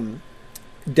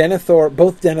 Denethor,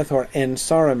 both Denethor and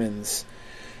Saruman's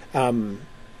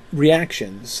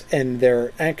reactions and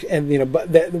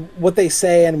what they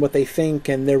say and what they think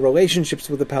and their relationships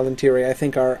with the Palantiri, I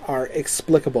think are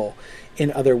explicable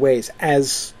in other ways,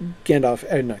 as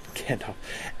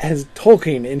as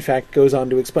Tolkien in fact goes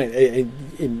on to explain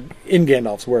in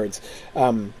Gandalf's words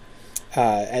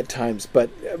at times, but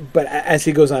as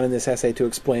he goes on in this essay to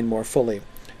explain more fully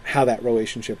how that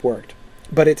relationship worked.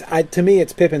 But to me,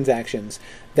 it's Pippin's actions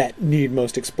that need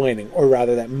most explaining, or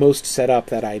rather, that most set up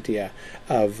that idea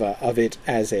of it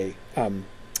as a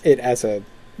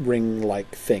ring-like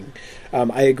thing.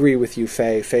 I agree with you,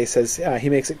 Faye. Faye says he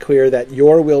makes it clear that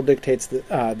your will dictates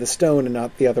the stone and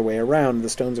not the other way around. The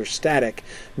stones are static,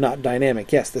 not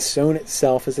dynamic. Yes, the stone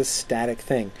itself is a static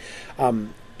thing.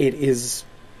 It is.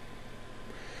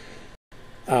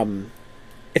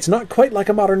 It's not quite like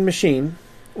a modern machine.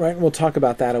 Right, and we'll talk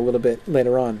about that a little bit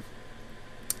later on.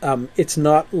 It's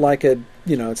not like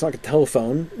it's like a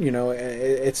telephone.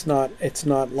 It's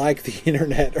not like the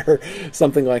internet or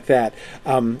something like that.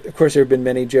 Of course, there have been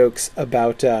many jokes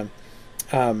about our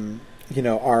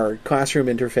classroom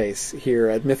interface here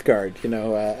at Mythgard.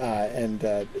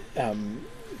 And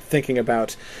thinking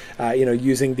about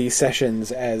using these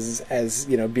sessions as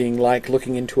being like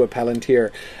looking into a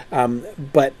Palantir,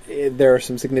 but there are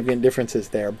some significant differences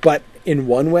there. But in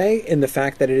one way, in the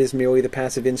fact that it is merely the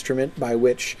passive instrument by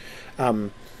which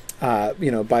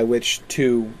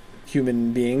two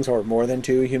human beings or more than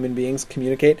two human beings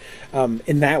communicate,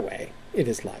 in that way it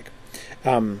is like.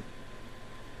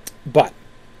 But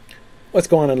let's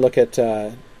go on and look at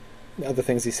other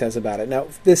things he says about it. Now,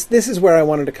 this is where I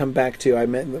wanted to come back to.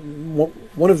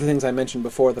 One of the things I mentioned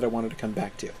before that I wanted to come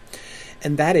back to,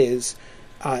 and that is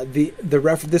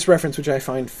this reference, which I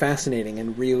find fascinating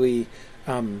and really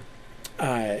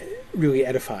really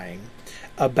edifying,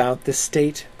 about the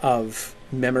state of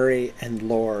memory and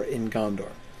lore in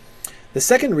Gondor. The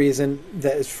second reason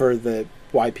that is for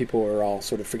why people are all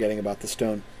sort of forgetting about the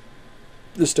stones.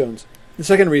 The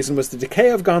second reason was the decay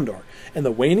of Gondor and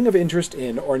the waning of interest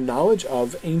in or knowledge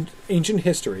of ancient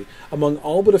history among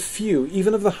all but a few,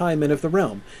 even of the high men of the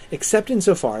realm, except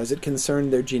insofar as it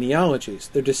concerned their genealogies,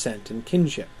 their descent and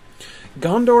kinship.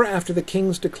 Gondor, after the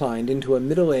kings, declined into a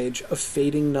middle age of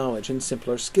fading knowledge and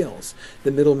simpler skills,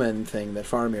 the middlemen thing that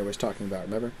Faramir was talking about,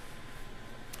 remember?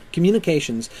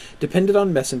 Communications depended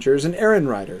on messengers and errand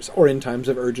riders, or in times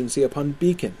of urgency upon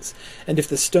beacons, and if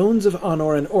the stones of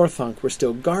Arnor and Orthanc were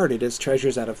still guarded as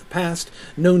treasures out of the past,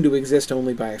 known to exist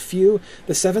only by a few,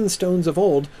 the 7 stones of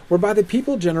old were by the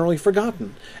people generally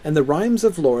forgotten, and the rhymes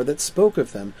of lore that spoke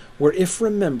of them were, if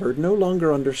remembered, no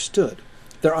longer understood.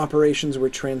 Their operations were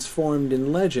transformed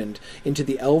in legend into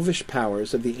the elvish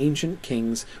powers of the ancient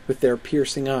kings with their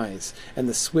piercing eyes, and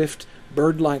the swift,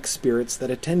 bird-like spirits that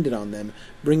attended on them,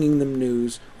 bringing them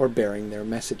news or bearing their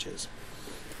messages.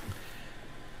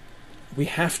 We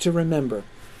have to remember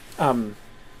when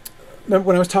I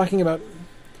was talking about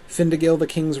Findegil, the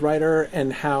King's Writer,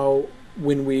 and how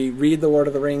when we read The Lord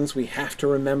of the Rings, we have to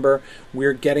remember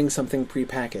we're getting something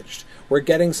prepackaged. We're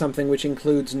getting something which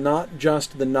includes not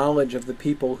just the knowledge of the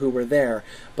people who were there,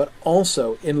 but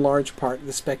also, in large part,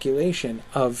 the speculation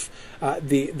of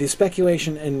the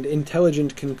speculation and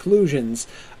intelligent conclusions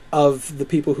of the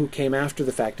people who came after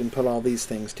the fact and put all these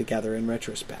things together in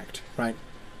retrospect, right?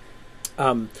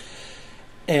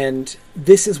 And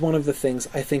this is one of the things,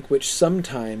 I think, which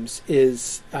sometimes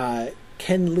is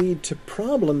can lead to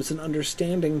problems in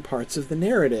understanding parts of the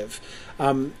narrative.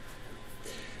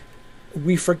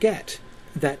 We forget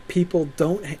that people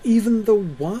don't, even the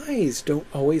wise, don't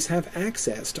always have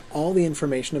access to all the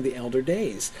information of the elder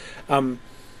days.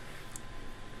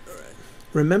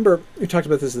 Remember, we talked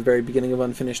about this at the very beginning of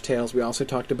Unfinished Tales. We also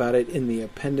talked about it in the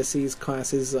appendices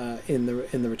classes, in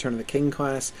the Return of the King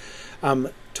class.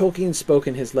 Tolkien spoke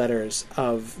in his letters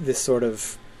of this sort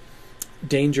of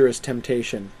dangerous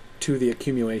temptation to the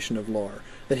accumulation of lore,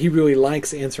 that he really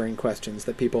likes answering questions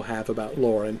that people have about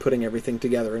lore and putting everything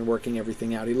together and working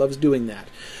everything out. He loves doing that.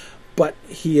 But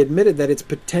he admitted that it's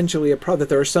potentially a problem, that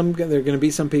there are going to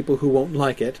be some people who won't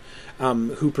like it,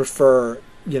 who prefer,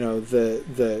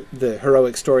 the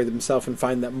heroic story themselves and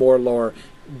find that more lore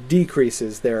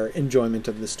decreases their enjoyment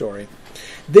of the story.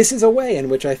 This is a way in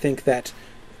which I think that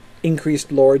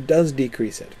increased lore does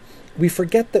decrease it. We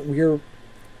forget that we're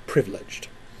privileged.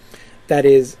 That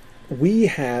is, we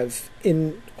have,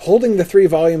 in holding the 3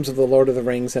 volumes of The Lord of the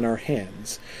Rings in our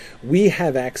hands, we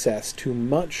have access to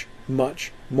much,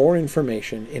 much more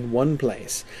information in one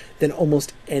place than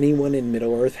almost anyone in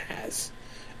Middle-earth has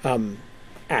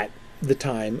at the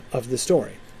time of the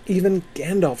story. Even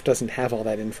Gandalf doesn't have all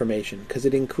that information, because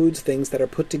it includes things that are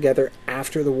put together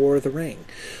after the War of the Ring.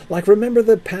 Like, remember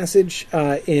the passage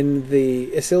in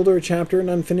the Isildur chapter in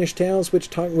Unfinished Tales, which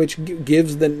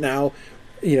gives the now,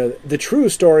 the true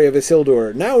story of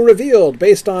Isildur, now revealed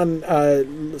based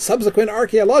on subsequent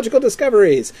archaeological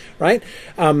discoveries, right?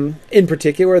 In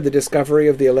particular, the discovery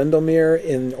of the Elendilmere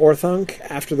in Orthanc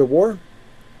after the war.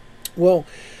 Well,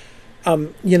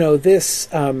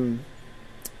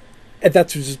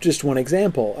 that's just one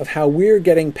example of how we're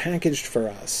getting packaged for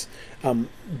us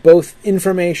both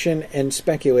information and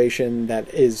speculation that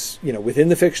is, within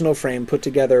the fictional frame, put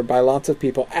together by lots of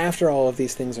people after all of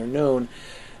these things are known.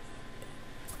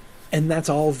 And that's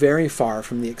all very far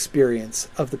from the experience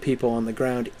of the people on the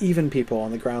ground, even people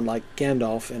on the ground like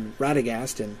Gandalf and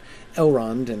Radagast and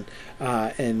Elrond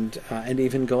and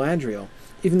even Galadriel.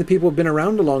 Even the people who've been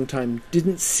around a long time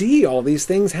didn't see all these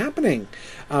things happening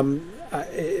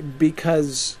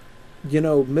because,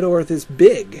 Middle-earth is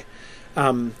big,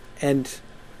 and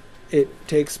it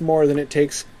takes more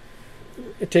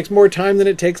time than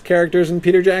it takes characters in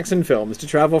Peter Jackson films to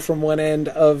travel from one end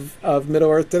of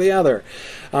Middle-earth to the other.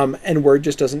 And word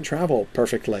just doesn't travel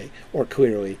perfectly or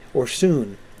clearly or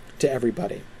soon to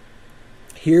everybody.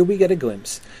 Here we get a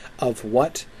glimpse of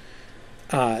what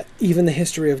even the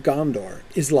history of Gondor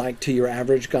is like to your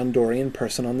average Gondorian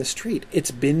person on the street. It's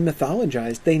been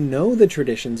mythologized. They know the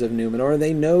traditions of Numenor.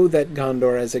 They know that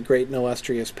Gondor has a great and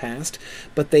illustrious past,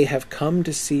 but they have come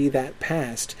to see that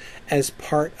past as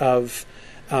part of,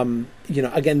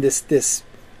 again, this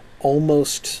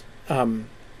almost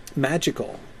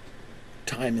magical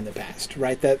time in the past,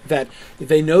 right? That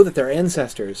they know that their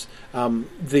ancestors,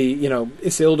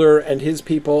 Isildur and his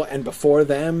people, and before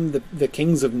them, the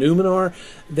kings of Numenor,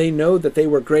 they know that they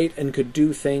were great and could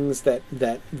do things that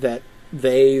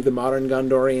they, the modern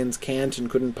Gondorians, can't and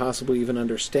couldn't possibly even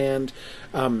understand.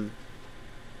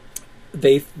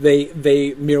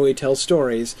 They merely tell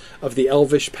stories of the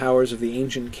elvish powers of the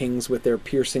ancient kings with their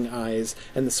piercing eyes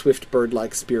and the swift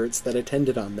bird-like spirits that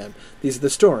attended on them. These are the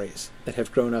stories that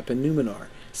have grown up in Numenor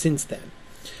since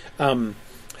then.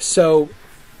 So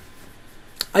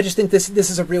I just think this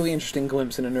is a really interesting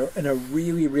glimpse and a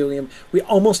really, really... We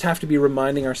almost have to be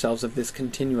reminding ourselves of this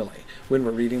continually when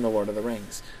we're reading The Lord of the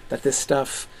Rings, that this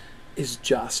stuff is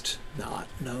just not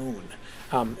known.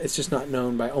 It's just not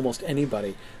known by almost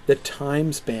anybody. The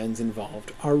time spans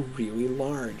involved are really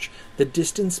large. The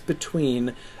distance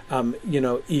between,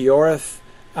 Eorith,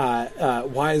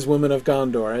 wise woman of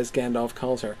Gondor, as Gandalf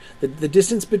calls her, the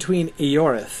distance between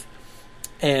Eorith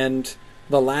and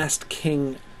the last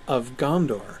king of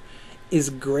Gondor is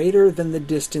greater than the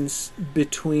distance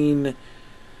between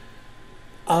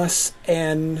us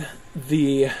and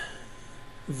the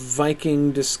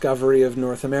Viking discovery of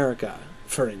North America,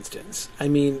 for instance. I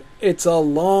mean, it's a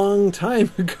long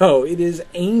time ago. It is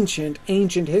ancient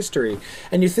history.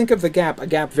 And you think of a gap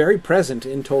very present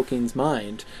in Tolkien's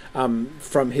mind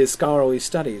from his scholarly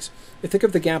studies. You think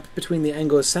of the gap between the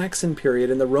Anglo-Saxon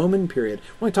period and the Roman period.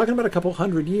 We're only talking about a couple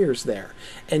hundred years there.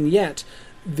 And yet,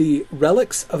 the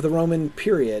relics of the Roman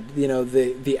period,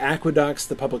 the aqueducts,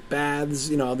 the public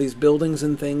baths, all these buildings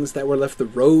and things that were left, the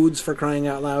roads, for crying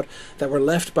out loud, that were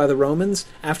left by the Romans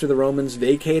after the Romans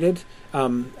vacated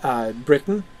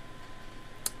Britain.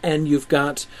 And you've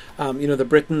got, the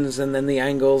Britons and then the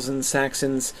Angles and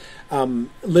Saxons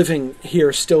living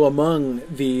here still among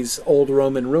these old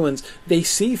Roman ruins. They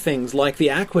see things like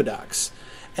the aqueducts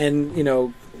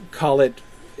and, call it,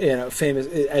 famous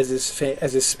as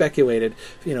is speculated,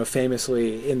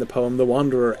 famously in the poem "The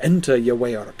Wanderer," "Enta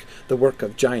Yeweork," the work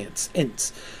of giants,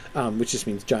 Ents, which just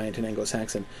means giant in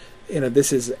Anglo-Saxon.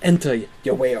 This is Enta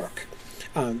Yeweork,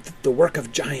 the work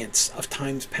of giants of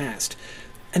times past.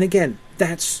 And again,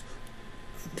 that's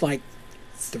like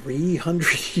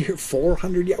 300 years,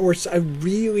 400 years, or a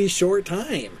really short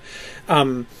time,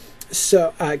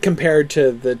 so compared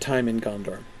to the time in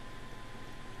Gondor.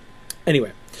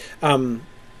 Anyway.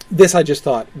 This I just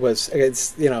thought was,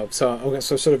 so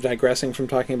sort of digressing from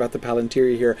talking about the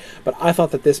Palantiri here, but I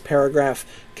thought that this paragraph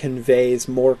conveys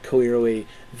more clearly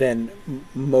than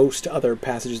most other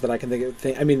passages that I can think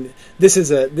of. I mean, this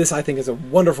I think is a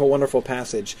wonderful, wonderful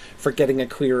passage for getting a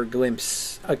clearer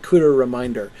glimpse, a clearer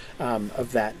reminder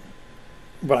of that,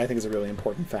 what I think is a really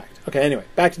important fact. Okay, anyway,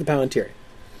 back to the Palantiri.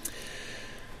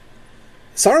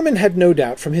 Saruman had no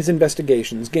doubt from his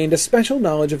investigations gained a special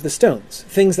knowledge of the stones,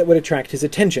 things that would attract his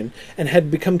attention, and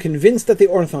had become convinced that the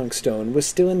Orthanc stone was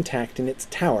still intact in its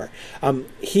tower.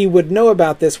 He would know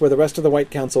about this where the rest of the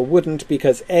White Council wouldn't,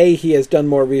 because A, he has done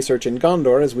more research in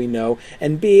Gondor, as we know,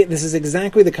 and B, this is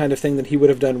exactly the kind of thing that he would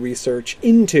have done research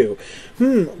into.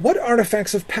 What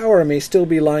artifacts of power may still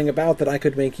be lying about that I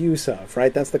could make use of,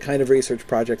 right? That's the kind of research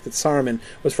project that Saruman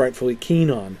was frightfully keen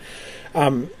on.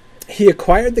 He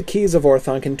acquired the keys of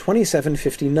Orthanc in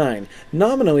 2759,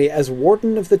 nominally as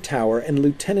Warden of the Tower and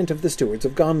Lieutenant of the Stewards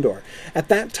of Gondor. At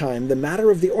that time, the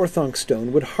matter of the Orthanc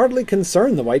stone would hardly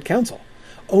concern the White Council.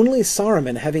 Only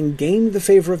Saruman, having gained the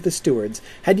favour of the stewards,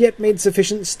 had yet made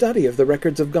sufficient study of the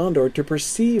records of Gondor to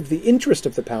perceive the interest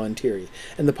of the Palantiri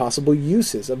and the possible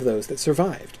uses of those that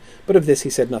survived. But of this he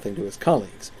said nothing to his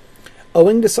colleagues.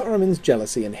 Owing to Saruman's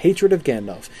jealousy and hatred of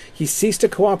Gandalf, he ceased to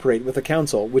cooperate with the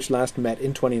council, which last met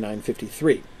in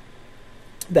 2953.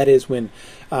 That is when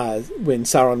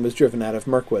Sauron was driven out of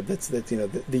Mirkwood. That's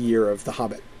the year of the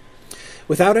Hobbit.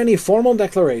 Without any formal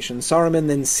declaration, Saruman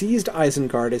then seized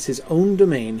Isengard as his own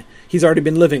domain. He's already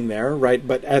been living there, right?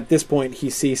 But at this point, he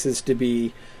ceases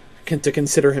to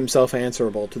consider himself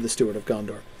answerable to the Steward of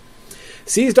Gondor.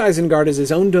 Seized Isengard as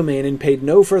his own domain and paid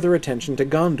no further attention to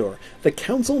Gondor. The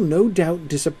council no doubt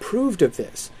disapproved of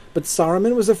this, but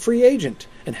Saruman was a free agent,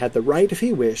 and had the right, if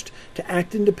he wished, to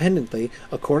act independently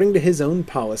according to his own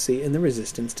policy in the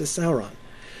resistance to Sauron.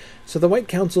 So the White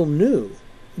Council knew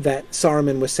that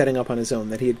Saruman was setting up on his own,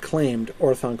 that he had claimed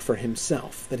Orthanc for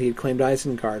himself, that he had claimed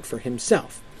Isengard for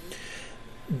himself.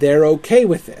 They're okay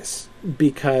with this,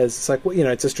 because it's like,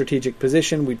 it's a strategic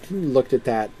position. We looked at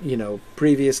that,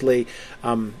 previously.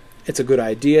 It's a good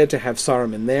idea to have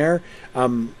Saruman there.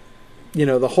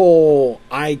 The whole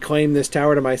 "I claim this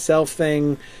tower to myself"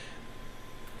 thing,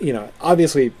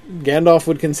 obviously Gandalf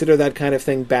would consider that kind of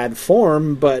thing bad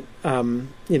form, but,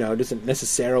 it doesn't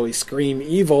necessarily scream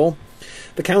evil.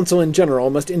 The council in general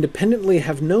must independently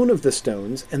have known of the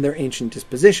stones and their ancient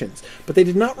dispositions, but they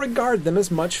did not regard them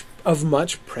as much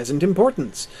present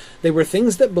importance. They were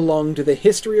things that belonged to the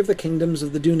history of the kingdoms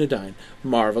of the Dunedain,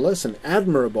 marvellous and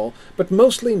admirable, but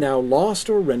mostly now lost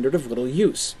or rendered of little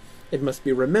use. It must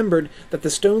be remembered that the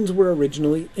stones were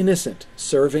originally innocent,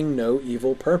 serving no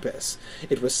evil purpose.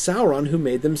 It was Sauron who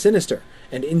made them sinister,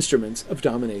 and instruments of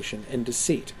domination and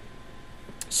deceit.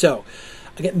 So,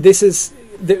 again,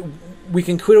 we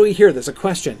can clearly hear there's a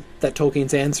question that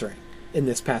Tolkien's answering in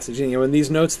this passage. In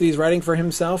these notes that he's writing for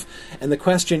himself, and the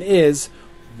question is,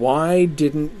 why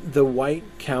didn't the White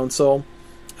Council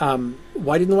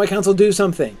do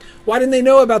something? Why didn't they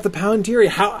know about the Palantiri?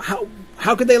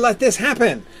 How could they let this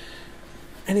happen?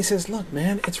 And he says, look,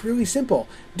 man, it's really simple.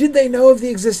 Did they know of the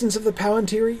existence of the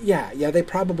Palantiri? Yeah, they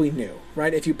probably knew,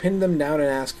 right? If you pinned them down and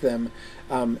asked them,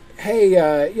 hey,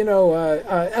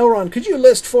 Elrond, could you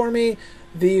list for me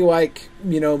the,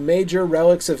 major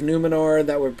relics of Numenor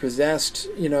that were possessed,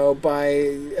 by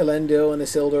Elendil and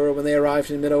Isildur when they arrived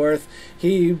in Middle-earth?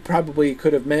 He probably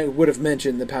would have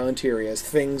mentioned the Palantiri as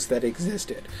things that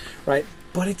existed, right?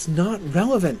 But it's not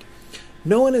relevant.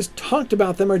 No one has talked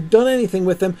about them or done anything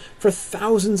with them for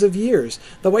thousands of years.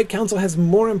 The White Council has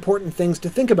more important things to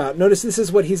think about. Notice this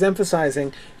is what he's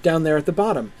emphasizing down there at the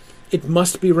bottom. It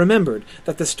must be remembered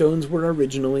that the stones were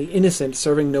originally innocent,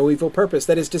 serving no evil purpose.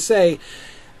 That is to say,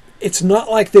 it's not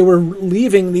like they were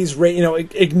leaving these,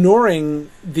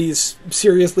 ignoring these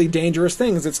seriously dangerous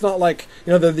things. It's not like,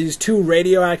 there are these two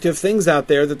radioactive things out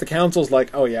there that the council's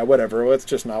like, oh yeah, whatever, let's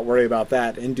just not worry about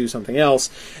that and do something else.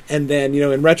 And then,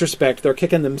 in retrospect, they're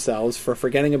kicking themselves for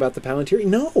forgetting about the Palantiri.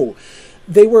 No,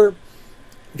 they were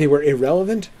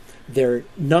irrelevant. They're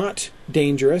not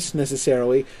dangerous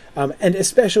necessarily, and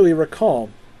especially recall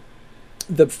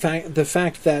the fact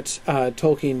that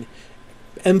Tolkien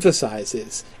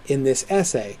emphasizes in this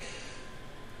essay.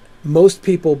 Most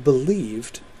people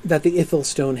believed that the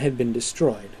Ithilstone had been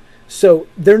destroyed, so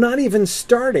they're not even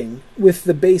starting with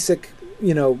the basic,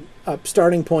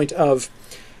 starting point of,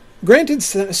 granted,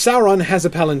 Sauron has a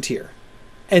Palantir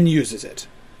and uses it,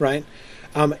 right?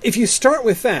 If you start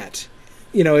with that.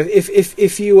 If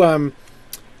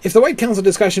the White Council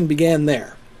discussion began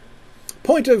there,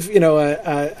 point of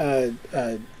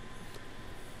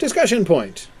discussion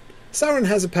point, Sauron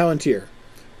has a Palantir.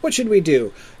 What should we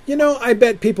do? I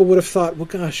bet people would have thought, well,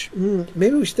 gosh,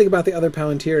 maybe we should think about the other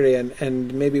Palantiri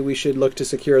and maybe we should look to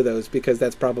secure those because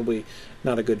that's probably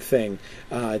not a good thing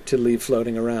to leave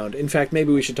floating around. In fact,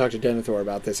 maybe we should talk to Denethor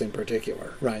about this in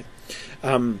particular, right?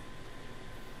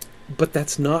 But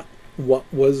that's not what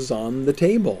was on the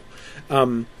table.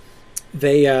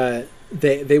 They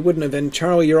wouldn't have. And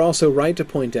Charlie, you're also right to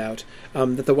point out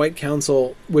that the White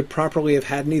Council would properly have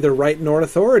had neither right nor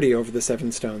authority over the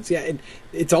Seven Stones. Yeah,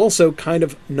 it's also kind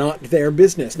of not their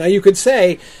business. Now, you could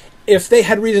say, if they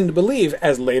had reason to believe,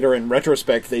 as later in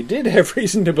retrospect they did have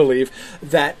reason to believe,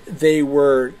 that they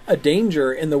were a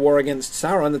danger in the war against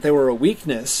Sauron, that they were a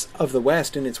weakness of the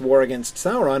West in its war against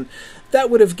Sauron, that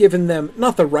would have given them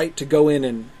not the right to go in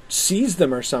and seize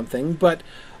them or something, but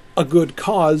a good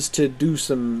cause to do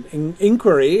some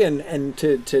inquiry and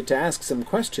to ask some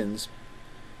questions.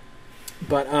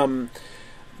 But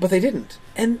they didn't.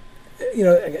 And,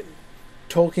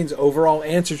 Tolkien's overall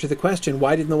answer to the question,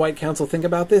 why didn't the White Council think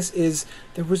about this, is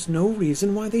there was no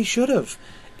reason why they should have.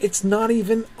 It's not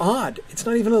even odd. It's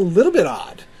not even a little bit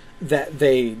odd that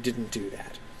they didn't do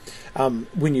that.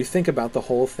 When you think about the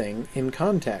whole thing in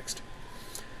context.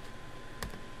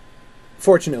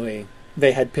 Fortunately,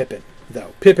 they had Pippin,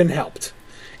 though. Pippin helped.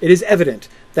 It is evident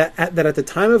that at the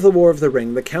time of the War of the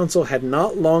Ring, the Council had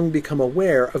not long become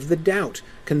aware of the doubt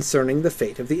concerning the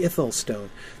fate of the Ithilstone.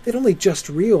 They'd only just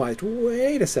realized,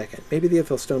 wait a second, maybe the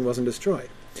Ithilstone wasn't destroyed.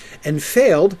 And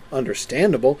failed,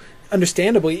 understandably,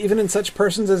 even in such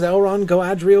persons as Elrond,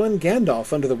 Galadriel, and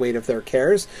Gandalf, under the weight of their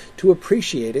cares, to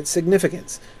appreciate its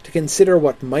significance, to consider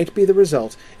what might be the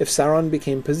result if Sauron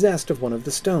became possessed of one of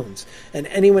the stones, and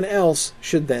anyone else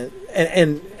should then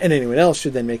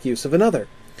make use of another.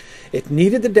 It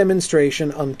needed the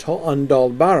demonstration on Dol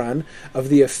Baran of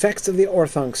the effects of the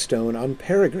Orthanc stone on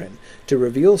Peregrine to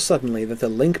reveal suddenly that the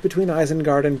link between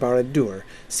Isengard and Barad-dûr,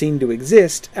 seen to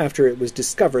exist after it was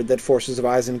discovered that forces of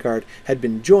Isengard had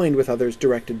been joined with others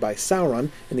directed by Sauron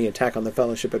in the attack on the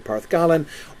Fellowship at Parthgalen,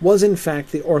 was in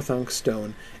fact the Orthanc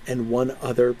stone and one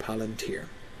other Palantir.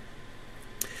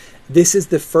 This is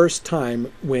the first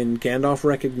time when Gandalf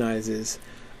recognizes,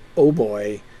 oh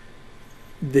boy,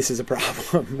 this is a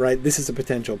problem, right? This is a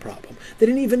potential problem. They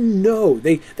didn't even know.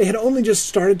 They had only just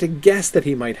started to guess that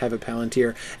he might have a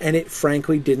Palantir, and it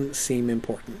frankly didn't seem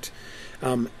important.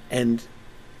 And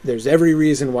there's every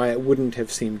reason why it wouldn't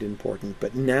have seemed important,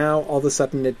 but now all of a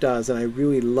sudden it does, and I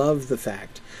really love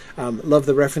love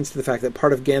the reference to the fact that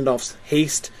part of Gandalf's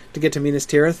haste to get to Minas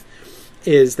Tirith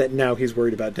is that now he's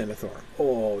worried about Denethor.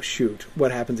 Oh, shoot.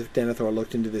 What happens if Denethor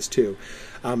looked into this too?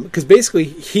 Because basically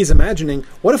he's imagining,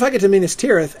 what if I get to Minas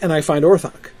Tirith and I find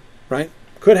Orthanc, right?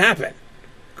 Could happen.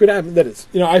 Could happen. That is,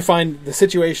 I find the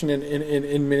situation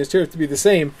in Minas Tirith to be the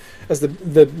same as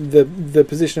the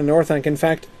position in Orthanc. In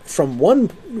fact, from one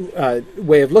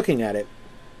way of looking at it,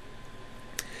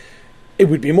 it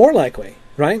would be more likely,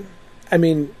 right? I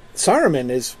mean,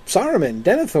 Saruman.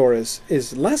 Denethor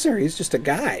is lesser. He's just a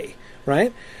guy,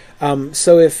 right?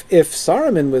 So if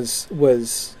Saruman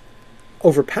was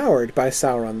overpowered by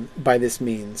Sauron by this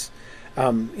means,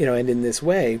 and in this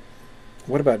way,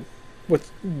 what's up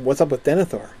with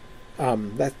Denethor?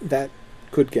 That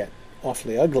could get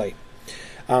awfully ugly.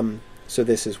 So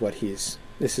this is what he's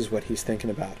thinking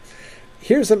about.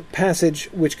 Here's a passage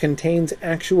which contains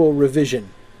actual revision.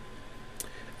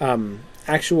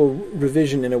 Actual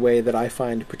revision in a way that I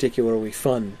find particularly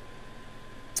fun.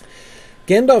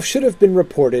 Gandalf should have been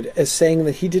reported as saying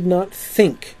that he did not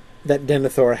think that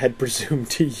Denethor had presumed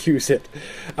to use it.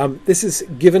 This is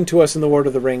given to us in The Lord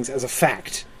of the Rings as a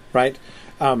fact, right?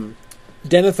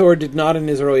 Denethor did not in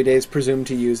his early days presume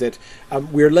to use it.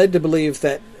 We're led to believe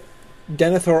that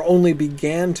Denethor only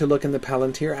began to look in the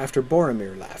Palantir after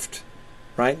Boromir left,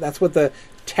 right? That's what the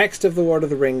text of The Lord of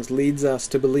the Rings leads us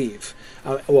to believe.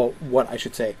 What I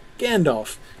should say,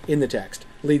 Gandalf in the text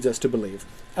leads us to believe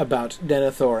about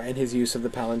Denethor and his use of the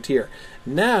Palantir.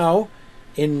 Now,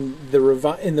 in the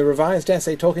revised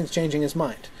essay, Tolkien's changing his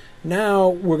mind. Now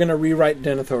we're going to rewrite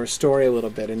Denethor's story a little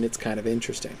bit, and it's kind of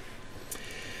interesting.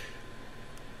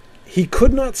 He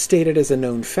could not state it as a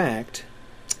known fact.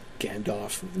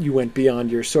 Gandalf, you went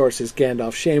beyond your sources,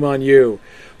 Gandalf, shame on you.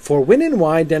 For when and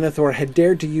why Denethor had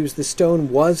dared to use the stone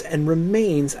was and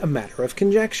remains a matter of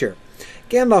conjecture.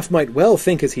 Gandalf might well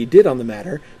think as he did on the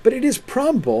matter, but it is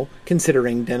probable,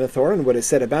 considering Denethor and what is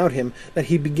said about him, that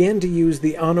he began to use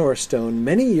the Arnor stone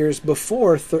many years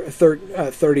before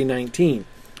 3019,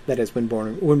 that is, when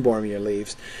Boromir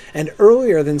leaves, and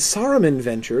earlier than Saruman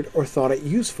ventured or thought it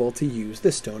useful to use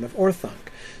the Stone of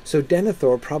Orthanc. So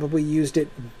Denethor probably used it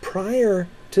prior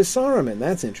to Saruman.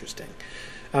 That's interesting.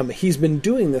 He's been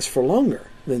doing this for longer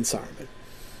than Saruman.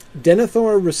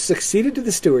 Denethor succeeded to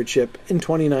the stewardship in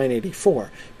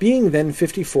 2984, being then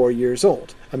 54 years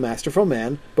old, a masterful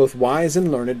man, both wise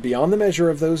and learned beyond the measure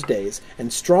of those days,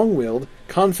 and strong-willed,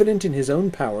 confident in his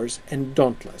own powers, and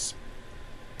dauntless.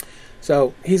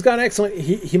 So he's got excellent,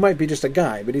 he might be just a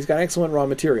guy, but he's got excellent raw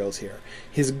materials here.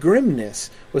 His grimness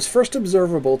was first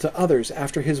observable to others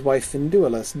after his wife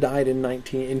Finduilas died in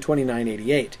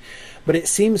 2988, but it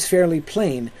seems fairly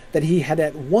plain that he had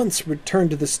at once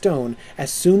returned to the stone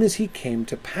as soon as he came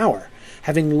to power,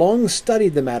 having long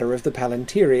studied the matter of the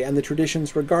Palantiri and the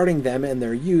traditions regarding them and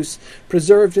their use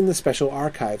preserved in the special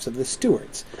archives of the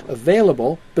stewards,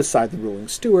 available, beside the ruling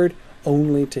steward,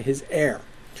 only to his heir.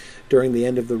 During the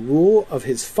end of the rule of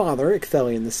his father,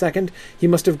 Ecthelion II, he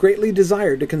must have greatly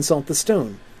desired to consult the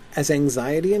stone, as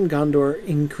anxiety in Gondor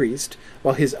increased,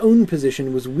 while his own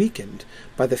position was weakened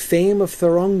by the fame of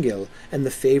Thorongil and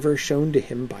the favour shown to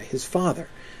him by his father.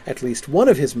 At least one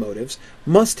of his motives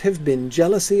must have been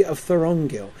jealousy of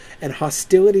Thorongil and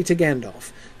hostility to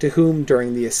Gandalf, to whom,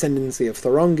 during the ascendancy of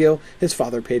Thorongil, his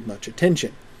father paid much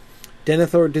attention.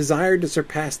 Denethor desired to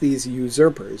surpass these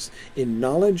usurpers in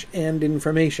knowledge and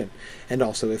information, and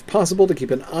also, if possible, to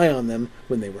keep an eye on them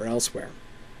when they were elsewhere.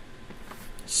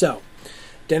 So,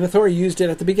 Denethor used it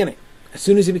at the beginning. As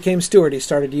soon as he became steward, he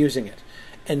started using it.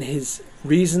 And his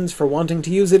reasons for wanting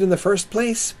to use it in the first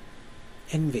place?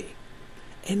 Envy.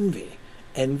 Envy.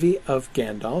 Envy of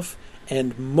Gandalf,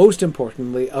 and most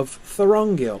importantly of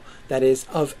Thorongil, that is,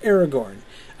 of Aragorn,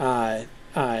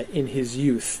 in his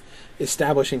youth,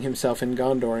 establishing himself in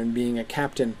Gondor and being a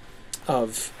captain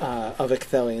of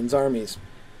Ecthelion's armies,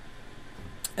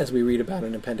 as we read about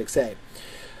in Appendix A.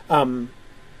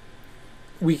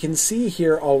 We can see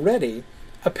here already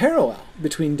a parallel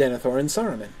between Denethor and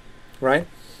Saruman, right?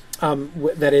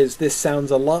 That is, this sounds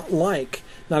a lot like,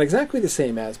 not exactly the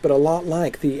same as, but a lot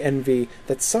like the envy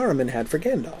that Saruman had for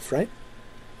Gandalf, right?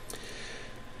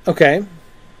 Okay.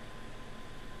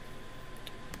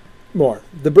 More.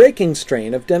 The breaking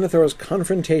strain of Denethor's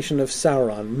confrontation of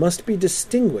Sauron must be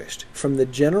distinguished from the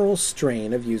general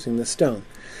strain of using the stone.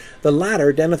 The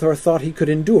latter Denethor thought he could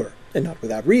endure, and not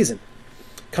without reason.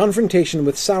 Confrontation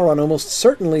with Sauron almost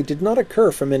certainly did not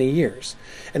occur for many years,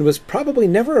 and was probably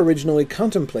never originally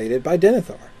contemplated by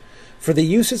Denethor. For the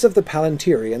uses of the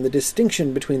Palantiri and the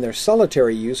distinction between their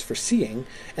solitary use for seeing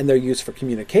and their use for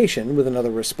communication with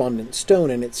another respondent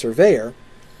stone and its surveyor,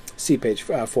 see page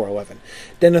 411.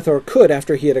 Denethor could,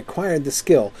 after he had acquired the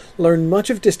skill, learn much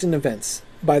of distant events,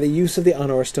 by the use of the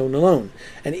Arnor stone alone,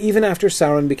 and even after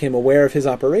Sauron became aware of his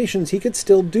operations, he could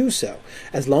still do so,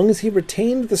 as long as he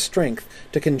retained the strength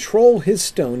to control his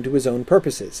stone to his own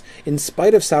purposes, in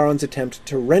spite of Sauron's attempt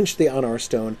to wrench the Arnor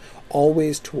stone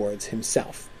always towards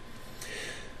himself.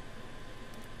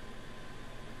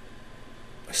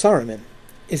 Saruman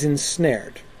is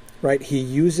ensnared, right? He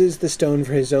uses the stone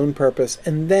for his own purpose,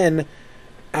 and then,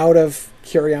 out of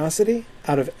curiosity,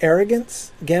 out of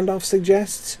arrogance, Gandalf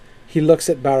suggests, he looks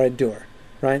at Barad-dûr,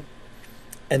 right?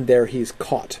 And there he's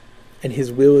caught, and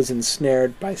his will is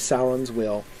ensnared by Sauron's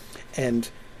will, and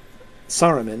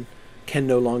Saruman can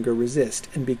no longer resist,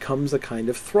 and becomes a kind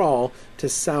of thrall to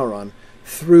Sauron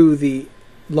through the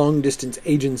long-distance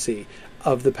agency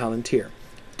of the Palantir.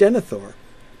 Denethor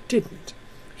didn't.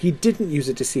 He didn't use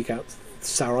it to seek out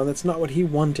Sauron. That's not what he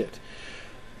wanted.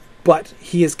 But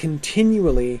he is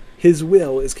continually, his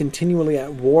will is continually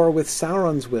at war with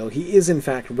Sauron's will. He is, in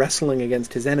fact, wrestling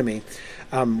against his enemy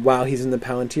while he's in the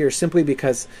Palantir, simply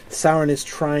because Sauron is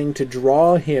trying to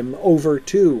draw him over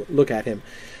to look at him,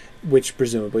 which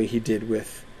presumably he did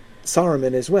with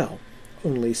Saruman as well.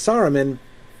 Only Saruman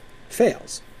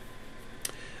fails.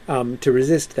 To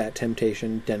resist that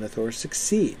temptation, Denethor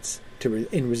succeeds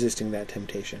in resisting that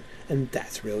temptation, and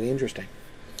that's really interesting.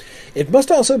 It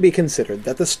must also be considered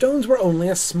that the stones were only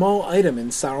a small item in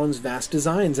Sauron's vast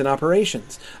designs and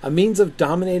operations, a means of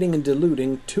dominating and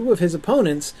deluding two of his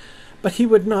opponents, but he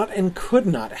would not and could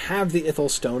not have the Ithil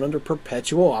stone under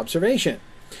perpetual observation.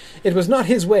 It was not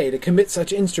his way to commit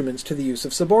such instruments to the use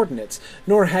of subordinates,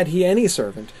 nor had he any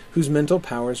servant whose mental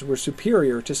powers were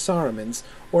superior to Saruman's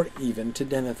or even to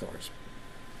Denethor's.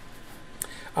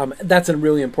 That's a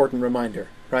really important reminder,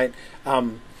 right?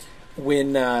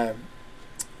 When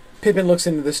Pippin looks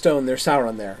into the stone, there's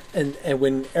Sauron there. And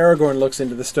when Aragorn looks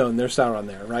into the stone, there's Sauron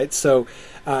there, right? So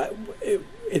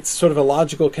it's sort of a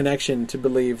logical connection to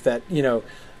believe that,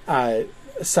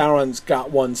 Sauron's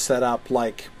got one set up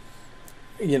like,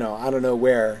 I don't know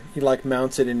where. He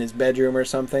mounts it in his bedroom or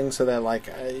something so that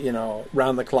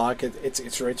round the clock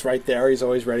it's right there. He's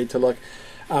always ready to look.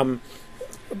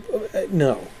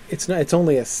 No, it's not.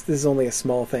 This is only a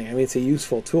small thing. I mean, it's a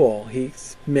useful tool.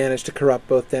 He's managed to corrupt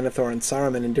both Denethor and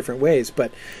Saruman in different ways,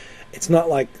 but it's not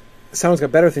like Sauron's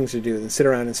got better things to do than sit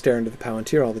around and stare into the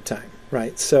Palantir all the time,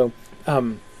 right? So,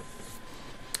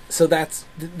 so that's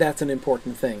an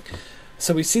important thing.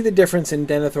 So we see the difference in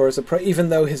Denethor's approach, even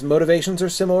though his motivations are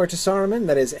similar to Saruman,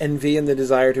 that is envy and the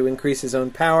desire to increase his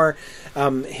own power.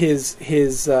 His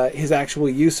actual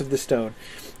use of the stone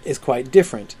is quite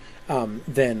different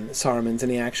than Saruman's,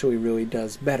 and he actually really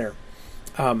does better.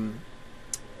 The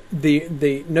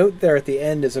note there at the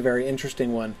end is a very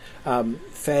interesting one.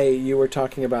 Faye, you were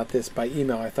talking about this by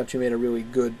email. I thought you made a really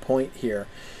good point here.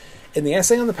 In the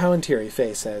essay on the Palantiri,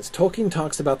 Faye says, Tolkien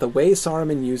talks about the way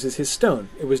Saruman uses his stone.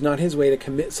 It was not his way to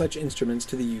commit such instruments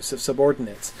to the use of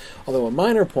subordinates. Although a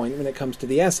minor point when it comes to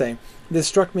the essay, this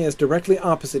struck me as directly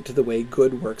opposite to the way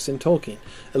good works in Tolkien.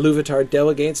 Iluvatar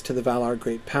delegates to the Valar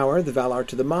great power, the Valar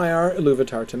to the Maiar,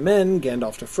 Iluvatar to men,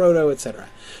 Gandalf to Frodo, etc.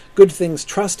 Good things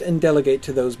trust and delegate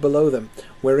to those below them,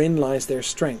 wherein lies their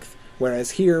strength.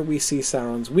 Whereas here we see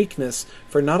Sauron's weakness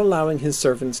for not allowing his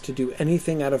servants to do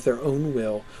anything out of their own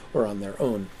will or on their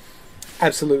own.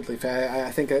 Absolutely,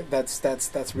 I think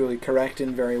that's really correct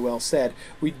and very well said.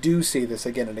 We do see this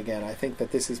again and again. I think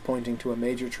that this is pointing to a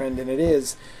major trend, and it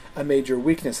is a major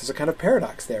weakness. There's a kind of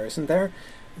paradox there, isn't there?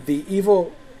 The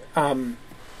evil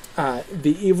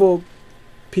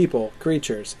people,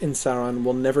 creatures in Sauron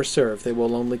will never serve; they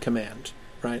will only command,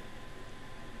 right?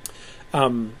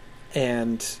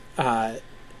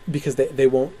 Because they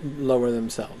won't lower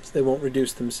themselves. They won't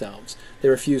reduce themselves. They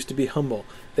refuse to be humble.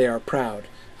 They are proud.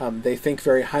 They think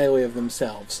very highly of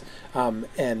themselves,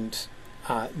 and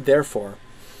therefore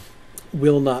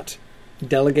will not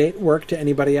delegate work to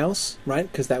anybody else,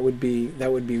 right? Because that would be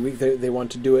weak. They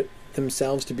want to do it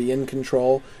themselves, to be in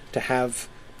control, to have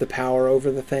the power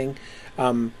over the thing.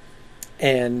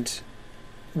 And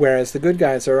whereas the good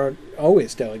guys are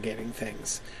always delegating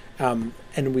things.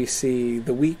 And we see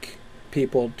the weak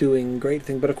people doing great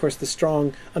things, but of course the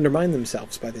strong undermine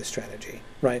themselves by this strategy,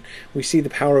 right? We see the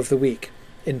power of the weak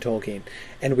in Tolkien,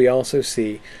 and we also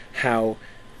see how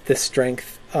the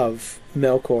strength of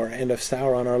Melkor and of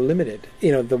Sauron are limited.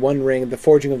 The One Ring, the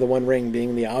forging of the One Ring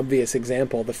being the obvious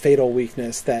example, the fatal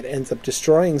weakness that ends up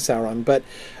destroying Sauron. But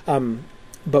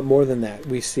more than that,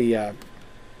 we see them.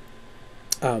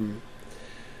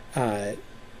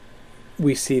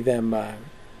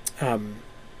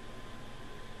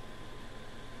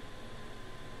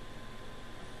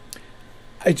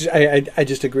 I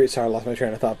just agree. Sorry, I lost my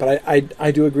train of thought. But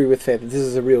I do agree with Faye that this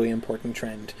is a really important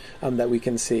trend that we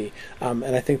can see.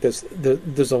 And I think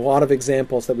there's a lot of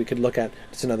examples that we could look at.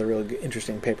 It's another really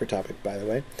interesting paper topic, by the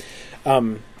way.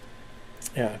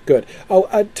 Yeah, good.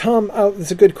 Oh, Tom,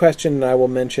 it's a good question, and I will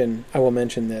mention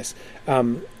this.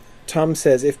 Tom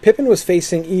says, if Pippin was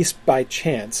facing east by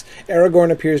chance, Aragorn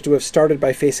appears to have started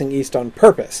by facing east on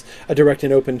purpose, a direct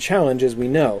and open challenge, as we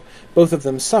know. Both of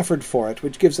them suffered for it,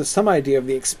 which gives us some idea of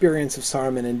the experience of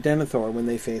Saruman and Denethor when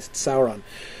they faced Sauron.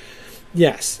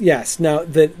 Yes. Now,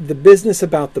 the business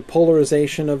about the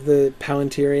polarization of the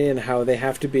Palantiri and how they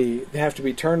have to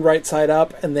be turned right side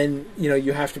up, and then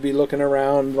you have to be looking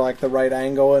around like the right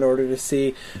angle in order to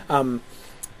see.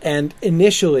 And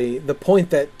initially, the point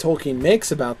that Tolkien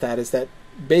makes about that is that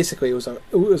basically it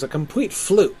was a complete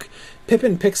fluke.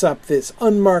 Pippin picks up this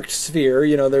unmarked sphere.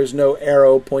 There's no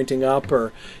arrow pointing up,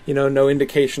 or no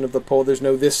indication of the pole. There's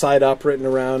no this side up written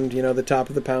around the top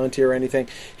of the Palantir or anything.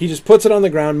 He just puts it on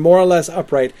the ground, more or less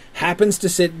upright. Happens to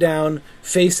sit down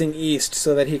facing east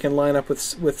so that he can line up with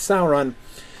Sauron.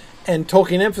 And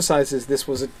Tolkien emphasizes this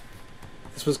was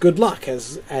good luck,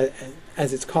 as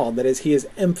it's called. That is, he is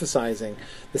emphasizing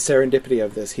the serendipity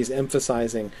of this. He's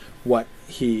emphasizing what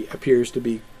he appears to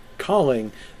be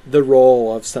calling the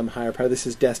role of some higher power. This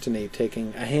is destiny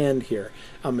taking a hand here.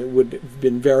 It would have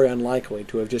been very unlikely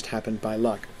to have just happened by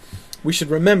luck. We should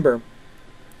remember,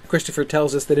 Christopher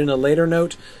tells us that in a later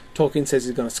note, Tolkien says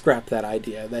he's going to scrap that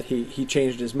idea, that he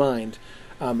changed his mind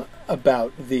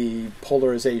about the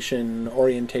polarization,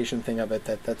 orientation thing of it,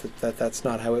 that's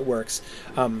not how it works.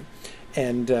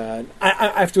 And I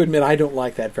have to admit, I don't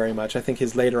like that very much. I think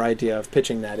his later idea of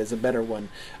pitching that is a better one.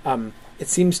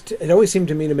 It always seemed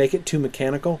to me to make it too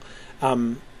mechanical.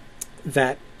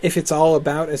 That if it's all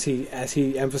about, as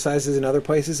he emphasizes in other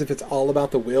places, if it's all about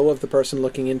the will of the person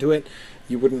looking into it,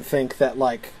 you wouldn't think that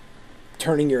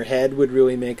turning your head would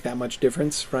really make that much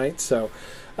difference, right? So,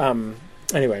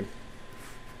 anyway.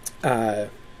 Yeah.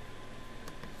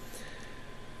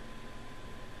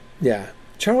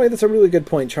 Charlie, that's a really good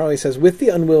point. Charlie says, with the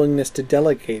unwillingness to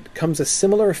delegate comes a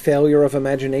similar failure of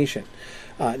imagination.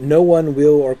 No one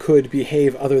will or could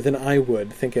behave other than I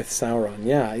would, thinketh Sauron.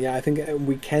 Yeah, I think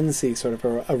we can see sort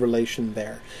of a relation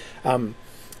there.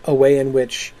 A way in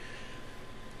which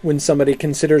when somebody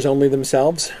considers only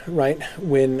themselves, right,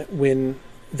 when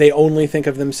they only think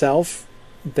of themselves,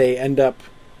 they end up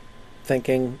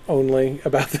thinking only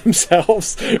about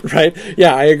themselves, right?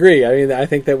 Yeah, I agree. I mean, I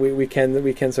think that we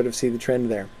can sort of see the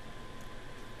trend there.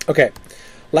 Okay,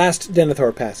 last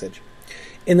Denethor passage.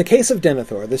 In the case of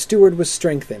Denethor, the steward was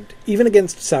strengthened, even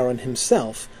against Sauron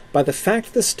himself, by the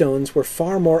fact the stones were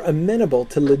far more amenable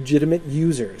to legitimate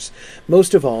users,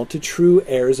 most of all to true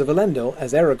heirs of Elendil,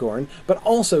 as Aragorn, but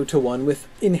also to one with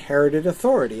inherited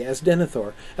authority, as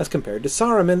Denethor, as compared to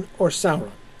Saruman or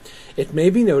Sauron. It may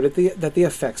be noted that the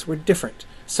effects were different.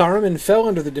 Saruman fell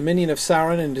under the dominion of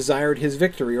Sauron and desired his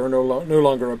victory, or no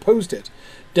longer opposed it.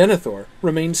 Denethor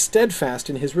remained steadfast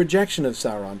in his rejection of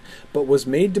Sauron, but was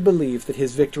made to believe that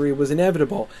his victory was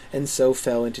inevitable, and so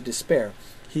fell into despair.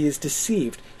 He is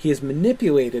deceived, he is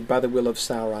manipulated by the will of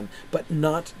Sauron, but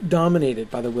not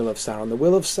dominated by the will of Sauron. The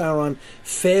will of Sauron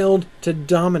failed to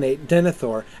dominate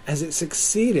Denethor as it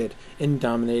succeeded in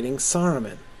dominating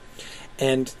Saruman.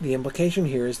 And the implication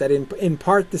here is that in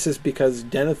part this is because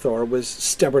Denethor was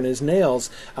stubborn as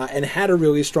nails and had a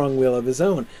really strong will of his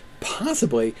own,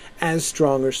 possibly as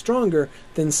strong or stronger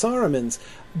than Saruman's.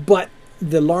 But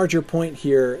the larger point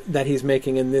here that he's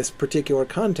making in this particular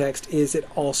context is it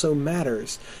also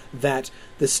matters that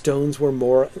the stones were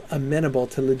more amenable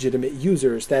to legitimate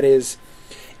users. That is,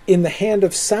 in the hand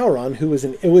of Sauron, who was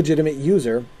an illegitimate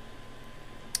user,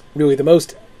 really the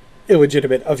most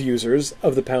illegitimate of users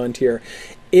of the Palantir,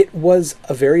 it was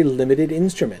a very limited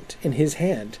instrument in his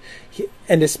hand,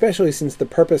 and especially since the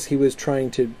purpose he was trying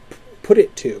to put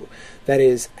it to, that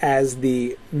is, as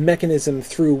the mechanism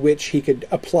through which he could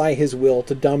apply his will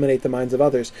to dominate the minds of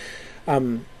others,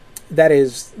 that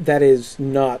is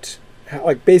not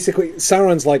basically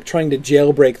Sauron's trying to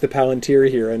jailbreak the Palantir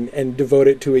here and devote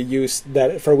it to a use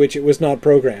that for which it was not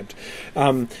programmed,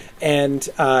 and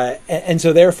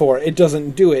so therefore it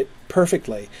doesn't do it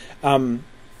perfectly.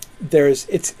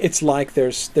 It's like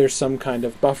there's some kind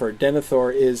of buffer.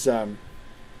 Denethor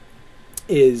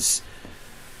is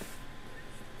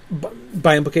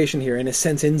by implication here in a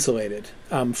sense insulated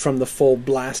from the full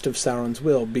blast of Sauron's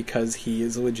will because he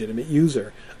is a legitimate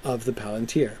user of the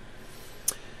Palantir.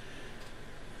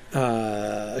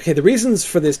 Okay, the reasons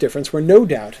for this difference were no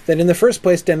doubt that in the first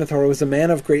place Denethor was a man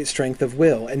of great strength of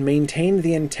will and maintained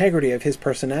the integrity of his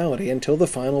personality until the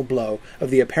final blow of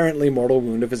the apparently mortal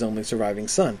wound of his only surviving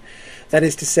son. That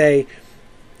is to say,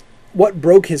 what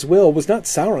broke his will was not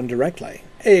Sauron directly.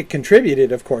 It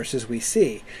contributed, of course, as we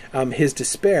see. His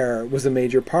despair was a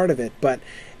major part of it, but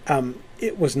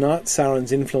it was not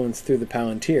Sauron's influence through the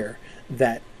Palantir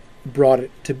that brought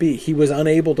it to be. He was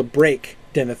unable to break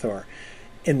Denethor.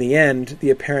 In the end,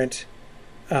 the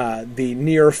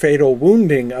near fatal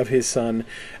wounding of his son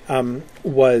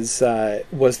was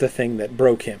the thing that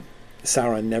broke him.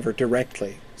 Sauron never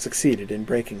directly succeeded in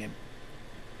breaking him.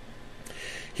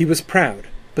 He was proud,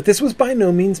 but this was by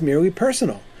no means merely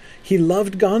personal. He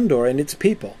loved Gondor and its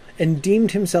people, and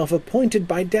deemed himself appointed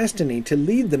by destiny to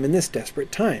lead them in this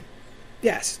desperate time.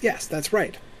 Yes, that's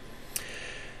right.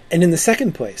 And in the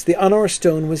second place, the Arnor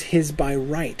stone was his by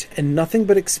right, and nothing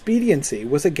but expediency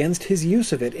was against his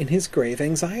use of it in his grave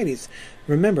anxieties.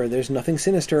 Remember, there's nothing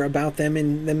sinister about them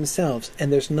in themselves,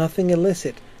 and there's nothing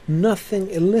illicit in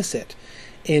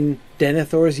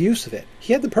Denethor's use of it.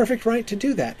 He had the perfect right to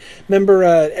do that. Remember,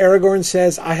 Aragorn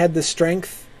says, I had the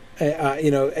strength,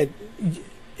 it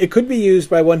could be used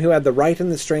by one who had the right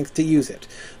and the strength to use it.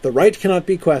 The right cannot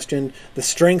be questioned. The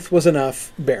strength was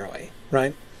enough, barely,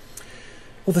 right?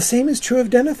 Well, the same is true of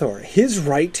Denethor. His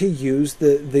right to use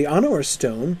the Arnor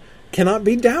stone cannot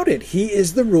be doubted. He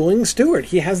is the ruling steward.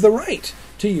 He has the right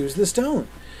to use the stone.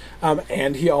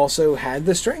 And he also had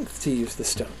the strength to use the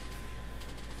stone.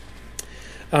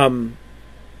 And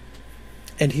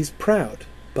he's proud,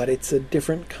 but it's a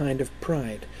different kind of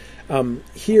pride.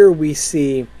 Here we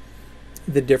see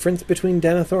the difference between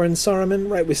Denethor and Saruman,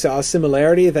 right? We saw a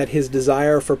similarity that his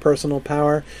desire for personal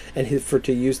power and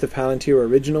to use the Palantir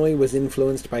originally was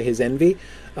influenced by his envy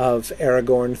of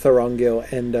Aragorn,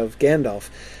 Thorongil, and of Gandalf.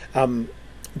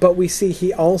 But we see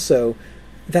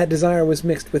that desire was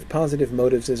mixed with positive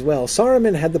motives as well.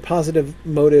 Saruman had the positive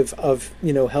motive of,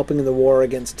 helping in the war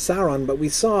against Sauron, but we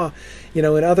saw, in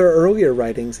other earlier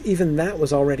writings, even that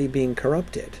was already being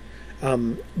corrupted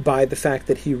by the fact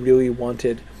that he really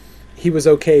wanted. He was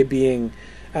okay working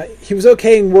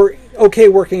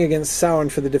against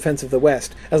Sauron for the defense of the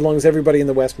West, as long as everybody in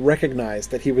the West recognized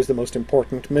that he was the most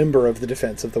important member of the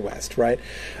defense of the West, right?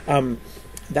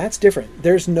 That's different.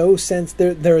 There's no sense,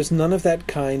 there is none of that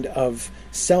kind of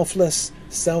selfless,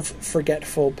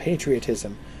 self-forgetful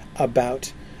patriotism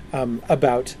about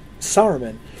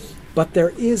Saruman. But there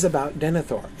is about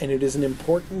Denethor, and it is an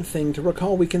important thing to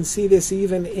recall. We can see this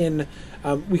even in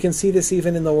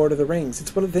the Lord of the Rings.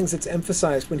 It's one of the things that's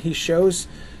emphasized when he shows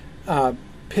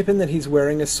Pippin that he's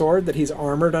wearing a sword, that he's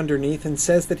armored underneath, and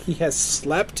says that he has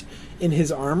slept in his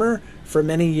armor for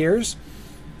many years.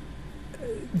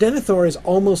 Denethor is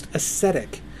almost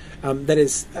ascetic. That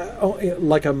is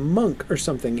like a monk or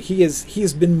something. He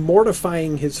has been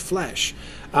mortifying his flesh.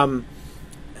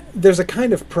 There's a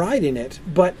kind of pride in it,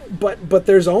 but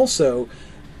there's also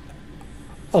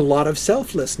a lot of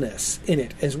selflessness in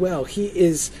it as well. He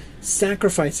is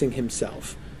sacrificing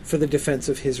himself for the defense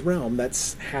of his realm.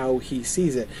 That's how he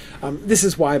sees it. This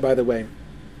is why, by the way,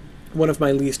 one of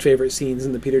my least favorite scenes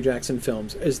in the Peter Jackson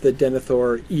films is the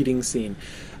Denethor eating scene.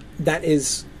 That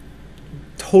is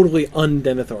totally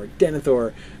un-Denethor.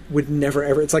 Denethor would never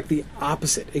ever. It's like the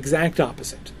exact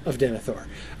opposite of Denethor.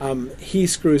 He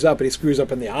screws up, but he screws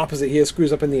up in the opposite. He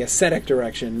screws up in the ascetic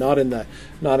direction, not in the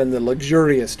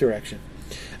luxurious direction.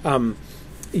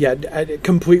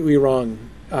 Completely wrong,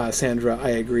 Sandra.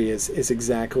 I agree. Is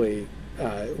exactly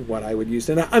what I would use,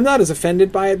 and I'm not as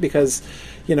offended by it because,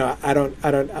 it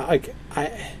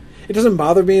doesn't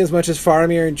bother me as much as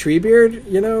Faramir and Treebeard,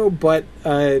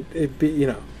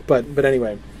 but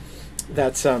anyway,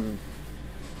 that's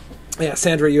Yeah,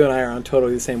 Sandra, you and I are on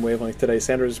totally the same wavelength today.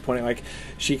 Sandra's pointing,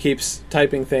 she keeps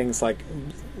typing things,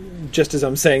 just as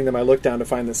I'm saying them, I look down to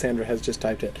find that Sandra has just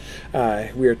typed it.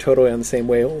 We are totally on the same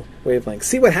wavelength.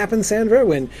 See what happens, Sandra,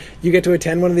 when you get to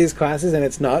attend one of these classes and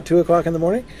it's not 2 o'clock in the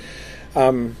morning? It's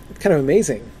kind of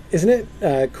amazing, isn't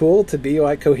it? Cool to be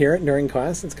coherent during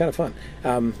class. It's kind of fun.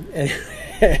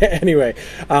 Anyway,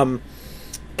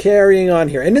 carrying on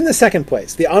here. And in the second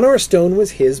place, the Arnor stone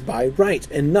was his by right,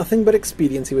 and nothing but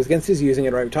expediency was against his using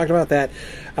it, right? We talked about that.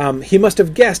 He must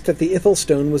have guessed that the Ithil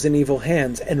stone was in evil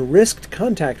hands, and risked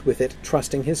contact with it,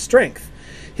 trusting his strength.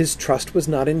 His trust was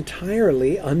not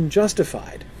entirely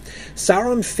unjustified.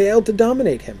 Sauron failed to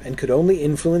dominate him, and could only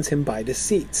influence him by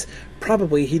deceits.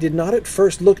 Probably he did not at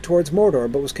first look towards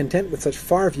Mordor, but was content with such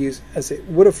far views as it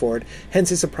would afford, hence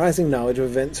his surprising knowledge of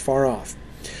events far off.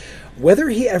 Whether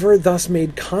he ever thus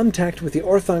made contact with the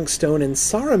Orthanc stone and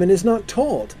Saruman is not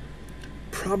told.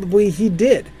 Probably he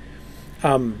did,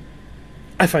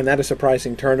 I find that a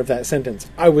surprising turn of that sentence.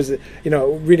 I was,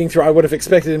 reading through, I would have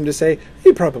expected him to say,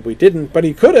 he probably didn't, but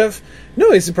he could have.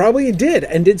 No, he said probably he did,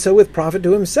 and did so with profit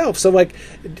to himself. So,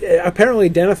 apparently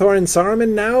Denethor and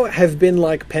Saruman now have been,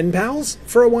 pen pals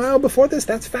for a while before this.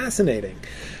 That's fascinating.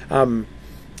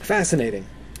 Fascinating.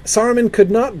 Saruman could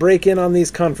not break in on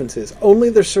these conferences. Only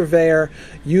the surveyor,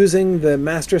 using the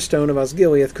Master Stone of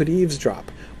Osgiliath, could eavesdrop.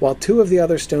 While 2 of the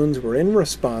other stones were in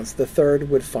response, the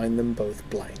third would find them both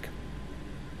blank.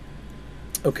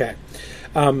 Okay.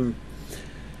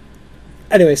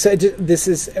 Anyway, so this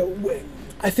is.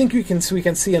 I think we can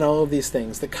see in all of these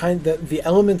things the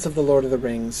elements of the Lord of the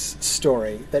Rings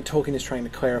story that Tolkien is trying to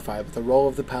clarify, with the role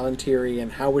of the Palantiri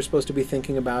and how we're supposed to be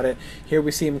thinking about it. Here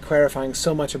we see him clarifying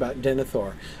so much about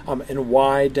Denethor, and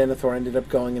why Denethor ended up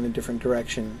going in a different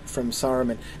direction from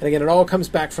Saruman. And again, it all comes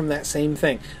back from that same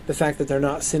thing: the fact that they're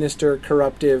not sinister,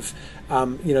 corruptive.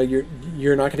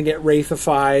 You're not going to get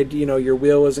wraithified. Your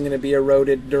will isn't going to be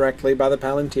eroded directly by the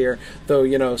Palantir. Though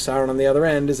Sauron on the other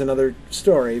end is another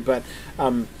story. But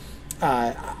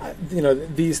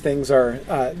these things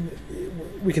are.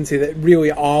 We can see that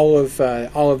really all of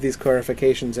these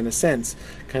clarifications, in a sense,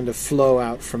 kind of flow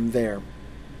out from there.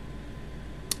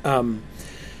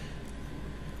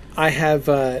 I have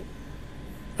a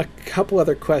couple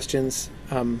other questions.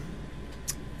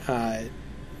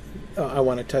 I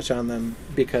want to touch on them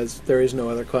because there is no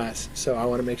other class, so I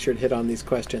want to make sure to hit on these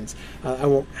questions. I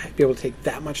won't be able to take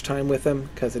that much time with them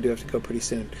because I do have to go pretty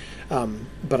soon,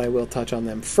 but I will touch on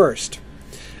them first.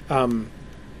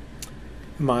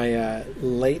 My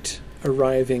late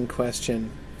arriving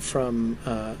question from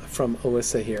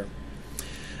Alyssa here.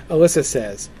 Alyssa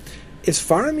says, is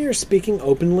Faramir speaking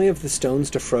openly of the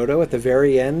stones to Frodo at the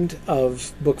very end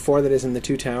of Book 4, that is in the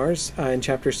Two Towers, in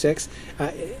Chapter 6?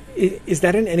 Is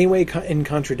that in any way in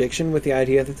contradiction with the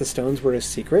idea that the stones were a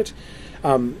secret?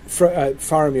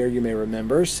 Faramir, you may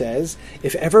remember, says,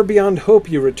 if ever beyond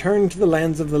hope you return to the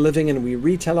lands of the living and we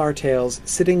retell our tales,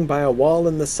 sitting by a wall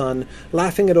in the sun,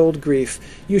 laughing at old grief,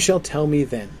 you shall tell me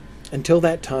then. Until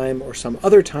that time, or some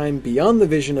other time beyond the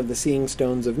vision of the seeing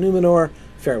stones of Numenor,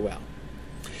 farewell.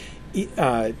 He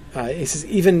says,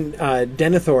 even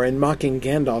Denethor, in mocking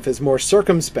Gandalf, is more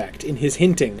circumspect in his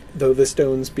hinting, though the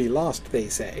stones be lost, they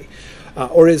say.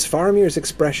 Or is Faramir's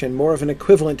expression more of an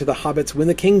equivalent to the hobbits when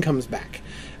the king comes back?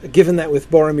 Given that with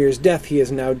Boromir's death he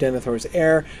is now Denethor's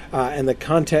heir, and in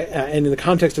the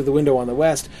context of the window on the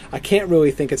west, I can't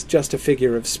really think it's just a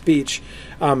figure of speech.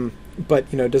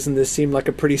 But, doesn't this seem like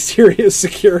a pretty serious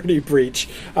security breach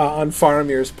on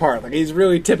Faramir's part? He's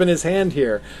really tipping his hand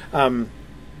here.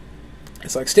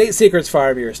 It's like, state secrets,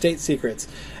 Faramir, state secrets.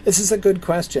 This is a good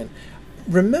question.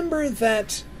 Remember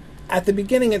that at the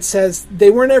beginning it says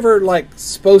they were never,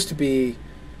 supposed to be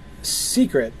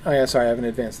secret. Oh, yeah, sorry, I haven't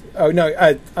advanced. Oh, no,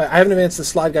 I haven't advanced the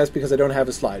slide, guys, because I don't have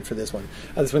a slide for this one.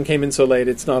 This one came in so late,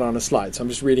 it's not on a slide, so I'm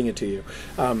just reading it to you.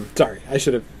 Sorry, I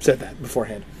should have said that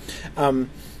beforehand.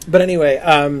 But anyway,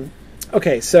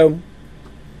 okay, so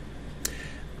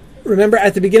remember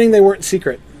at the beginning they weren't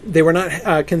secret. They were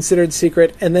not considered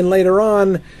secret, and then later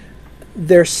on,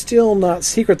 they're still not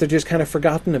secret. They're just kind of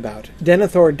forgotten about.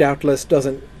 Denethor doubtless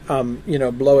doesn't,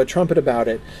 blow a trumpet about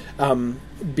it,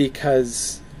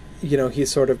 because,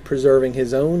 he's sort of preserving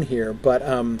his own here. But,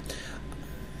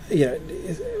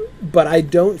 but I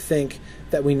don't think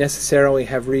that we necessarily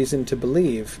have reason to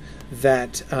believe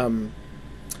that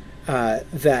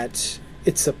that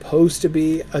it's supposed to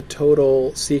be a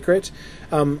total secret.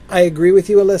 I agree with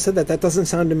you, Alyssa, that doesn't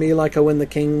sound to me like a when the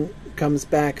king comes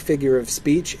back figure of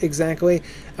speech exactly.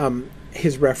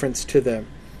 His reference to the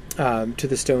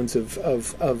stones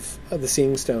of the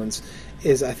seeing stones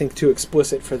is, I think, too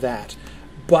explicit for that.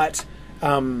 But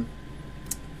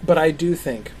I do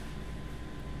think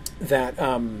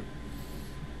that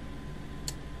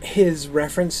his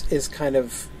reference is kind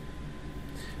of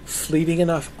fleeting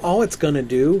enough. All it's going to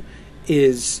do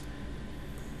is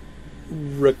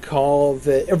recall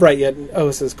the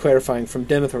Alyssa is clarifying from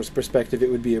Denethor's perspective it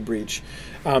would be a breach.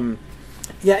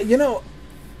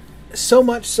 So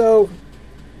much so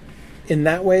in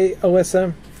that way,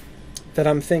 Alyssa, that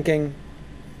I'm thinking,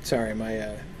 sorry,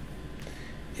 my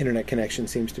internet connection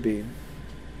seems to be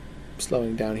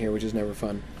slowing down here, which is never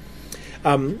fun.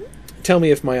 Tell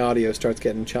me if my audio starts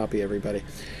getting choppy, everybody,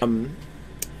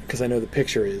 because I know the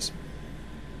picture is.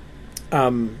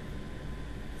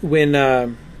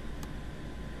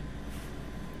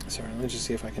 Sorry, let me just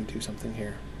see if I can do something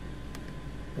here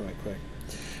really quick.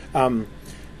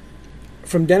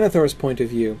 From Denethor's point of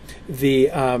view, the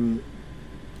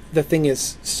thing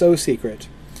is so secret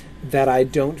that I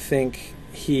don't think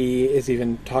he is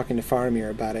even talking to Faramir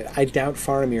about it. I doubt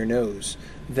Faramir knows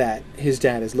that his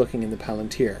dad is looking in the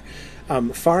Palantir.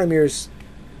 Faramir's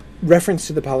reference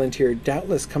to the Palantir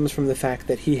doubtless comes from the fact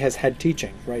that he has had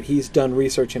teaching, right? He's done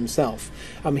research himself.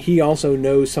 He also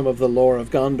knows some of the lore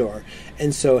of Gondor,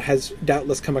 and so has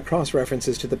doubtless come across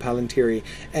references to the Palantiri,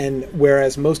 and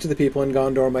whereas most of the people in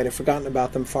Gondor might have forgotten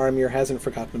about them, Faramir hasn't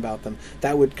forgotten about them.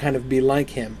 That would kind of be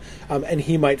like him. And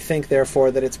he might think,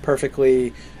 therefore, that it's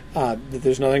perfectly, that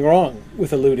there's nothing wrong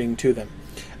with alluding to them.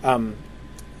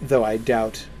 Though I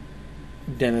doubt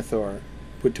Denethor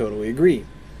would totally agree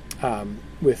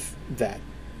with that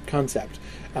concept.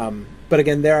 But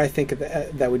again, there I think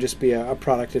that would just be a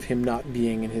product of him not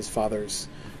being in his father's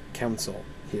council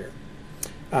here.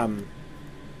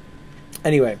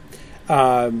 Anyway,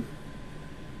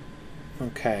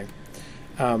 okay.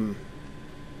 All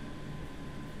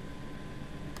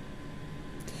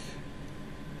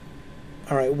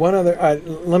right, one other...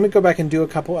 let me go back and do a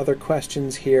couple other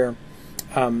questions here.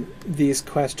 These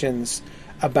questions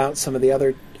about some of the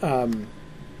other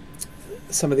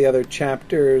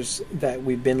chapters that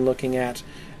we've been looking at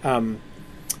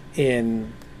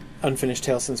in Unfinished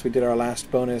Tales since we did our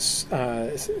last bonus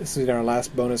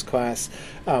class.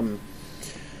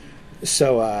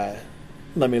 So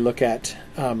let me look at.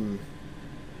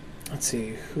 Let's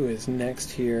see who is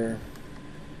next here.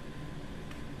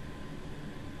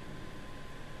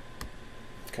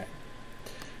 Okay.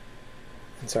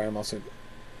 I'm sorry. I'm also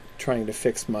trying to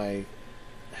fix my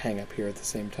hang up here at the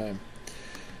same time.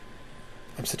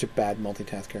 I'm such a bad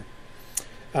multitasker.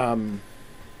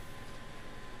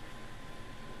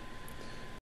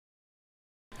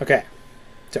 Okay.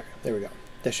 Sorry, there we go.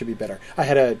 That should be better. I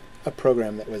had a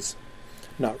program that was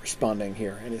not responding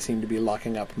here, and it seemed to be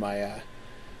locking up my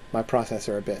my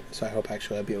processor a bit, so I hope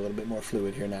actually I'll be a little bit more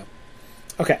fluid here now.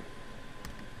 Okay.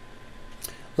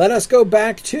 Let us go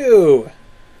back to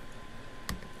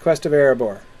Quest of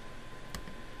Erebor.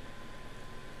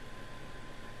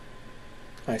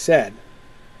 I said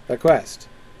the Quest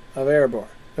of Erebor.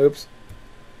 Oops.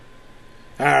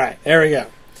 Alright, there we go.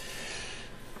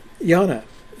 Yana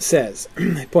says,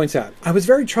 points out, I was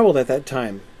very troubled at that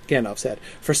time, Gandalf said,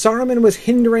 for Saruman was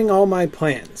hindering all my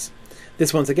plans.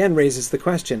 This once again raises the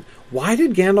question, why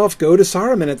did Gandalf go to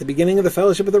Saruman at the beginning of the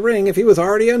Fellowship of the Ring if he was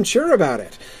already unsure about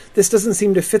it? This doesn't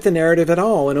seem to fit the narrative at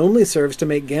all, and only serves to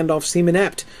make Gandalf seem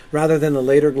inept, rather than the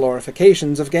later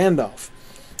glorifications of Gandalf.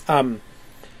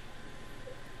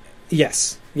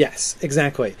 Yes,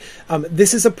 exactly.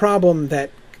 This is a problem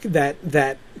that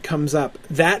comes up.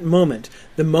 That moment,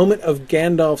 the moment of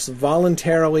Gandalf's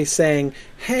voluntarily saying,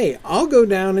 hey, I'll go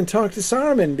down and talk to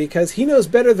Saruman because he knows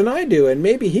better than I do and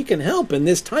maybe he can help in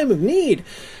this time of need.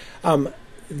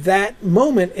 That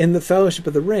moment in the Fellowship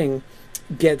of the Ring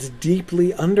gets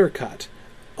deeply undercut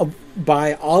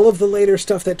by all of the later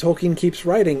stuff that Tolkien keeps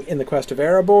writing in The Quest of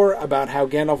Erebor about how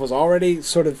Gandalf was already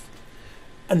sort of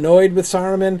annoyed with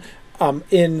Saruman.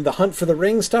 In the Hunt for the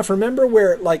Ring stuff, remember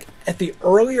where, like, at the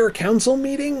earlier council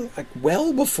meeting, like,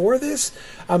 well before this,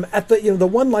 at the, the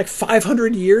one, like,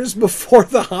 500 years before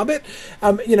The Hobbit,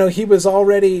 he was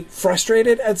already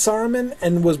frustrated at Saruman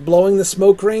and was blowing the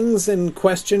smoke rings and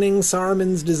questioning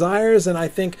Saruman's desires, and I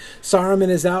think Saruman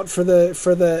is out for the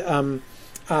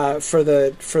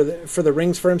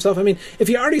rings for himself. I mean, if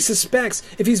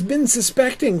he's been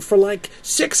suspecting for like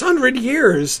 600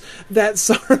 years that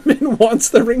Saruman wants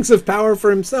the rings of power for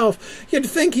himself, you'd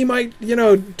think he might,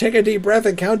 take a deep breath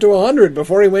and count to 100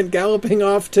 before he went galloping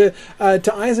off to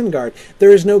Isengard.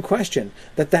 There is no question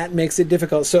that makes it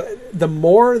difficult. So the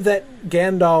more that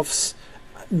Gandalf's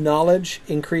knowledge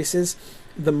increases,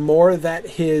 the more that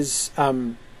his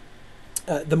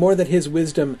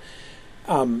wisdom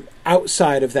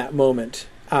outside of that moment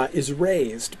is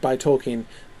raised by Tolkien,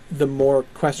 the more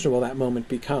questionable that moment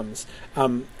becomes.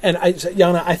 And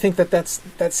Yana, I think that's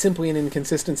simply an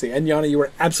inconsistency. And Yana, you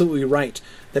were absolutely right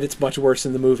that it's much worse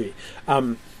in the movie.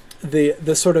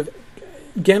 The sort of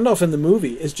Gandalf in the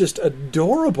movie is just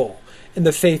adorable in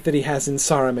the faith that he has in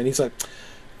Saruman. He's like,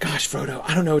 gosh, Frodo,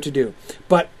 I don't know what to do,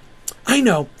 but I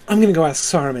know, I'm going to go ask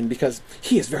Saruman because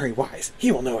he is very wise.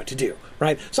 He will know what to do,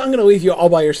 right? So I'm going to leave you all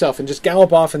by yourself and just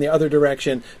gallop off in the other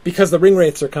direction because the ring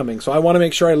wraiths are coming. So I want to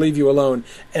make sure I leave you alone,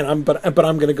 but I'm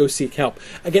going to go seek help.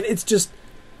 Again, it's just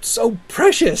so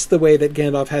precious the way that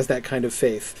Gandalf has that kind of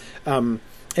faith.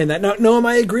 And that, no,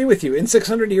 I agree with you. In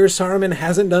 600 years, Saruman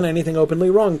hasn't done anything openly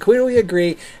wrong. Clearly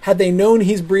agree. Had they known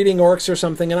he's breeding orcs or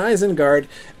something in Isengard,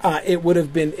 it would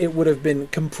have been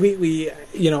completely,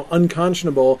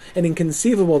 unconscionable and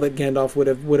inconceivable that Gandalf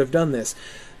would have done this.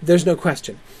 There's no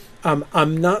question.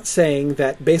 I'm not saying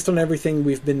that based on everything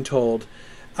we've been told,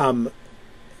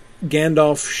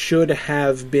 Gandalf should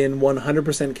have been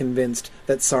 100% convinced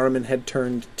that Saruman had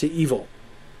turned to evil.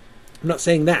 I'm not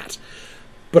saying that,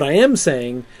 but I am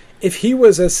saying if he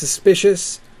was as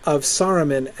suspicious of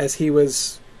Saruman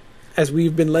as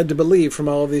we've been led to believe from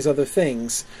all of these other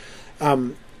things,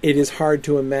 it is hard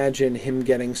to imagine him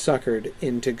getting suckered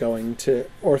into going to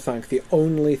Orthanc. The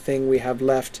only thing we have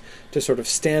left to sort of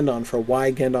stand on for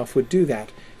why Gandalf would do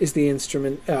that is the use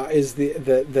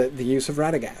of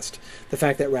Radagast. The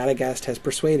fact that Radagast has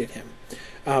persuaded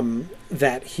him,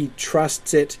 that he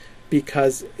trusts it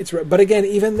because it's. But again,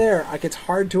 even there, like, it's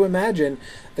hard to imagine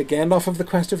the Gandalf of the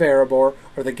Quest of Erebor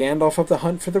or the Gandalf of the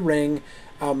Hunt for the Ring.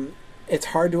 It's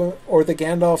hard to, or the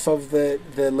Gandalf of the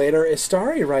later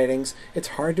Istari writings. It's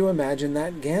hard to imagine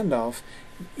that Gandalf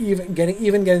even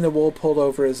getting the wool pulled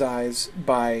over his eyes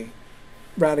by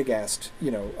Radagast.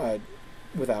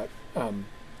 Without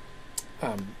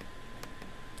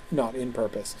not in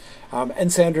purpose.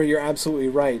 And Sandra, you're absolutely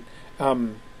right.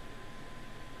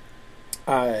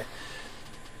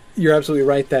 You're absolutely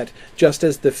right that just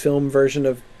as the film version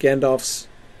of Gandalf's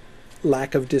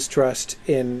lack of distrust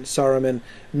in Saruman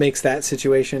makes that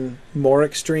situation more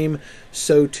extreme,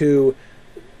 so too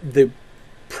the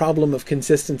problem of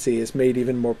consistency is made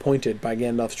even more pointed by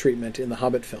Gandalf's treatment in the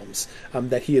Hobbit films.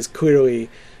 That he is clearly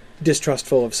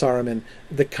distrustful of Saruman,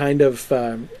 the kind of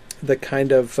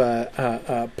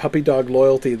puppy dog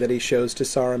loyalty that he shows to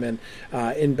Saruman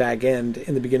in Bag End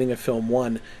in the beginning of film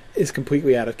 1 is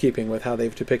completely out of keeping with how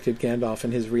they've depicted Gandalf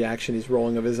and his reaction, his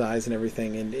rolling of his eyes and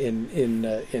everything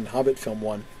in Hobbit film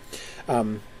 1.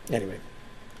 Anyway,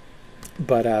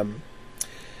 but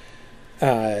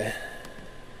yeah,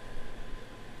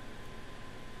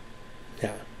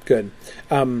 good.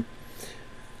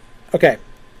 Okay.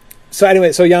 So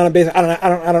anyway, so Yana,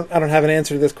 I don't have an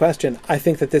answer to this question. I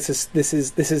think that this is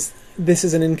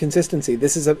an inconsistency.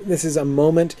 This is a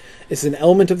moment. This is an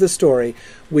element of the story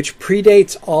which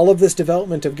predates all of this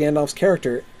development of Gandalf's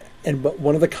character, but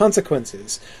one of the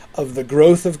consequences of the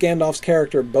growth of Gandalf's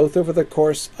character, both over the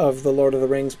course of the Lord of the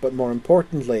Rings, but more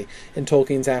importantly in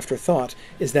Tolkien's afterthought,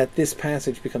 is that this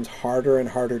passage becomes harder and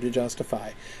harder to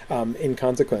justify. In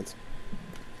consequence,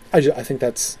 I think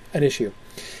that's an issue.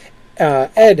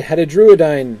 Ed had a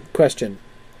Druidine question.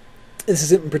 This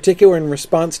is in particular in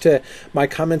response to my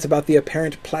comments about the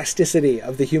apparent plasticity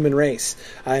of the human race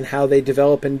and how they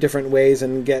develop in different ways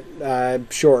and get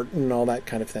short and all that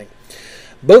kind of thing.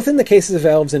 Both in the cases of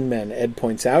elves and men, Ed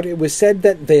points out, it was said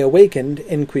that they awakened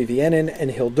in Cuiviénen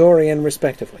and Hildorian,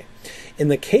 respectively. In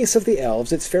the case of the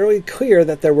elves, it's fairly clear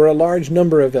that there were a large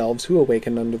number of elves who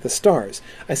awakened under the stars.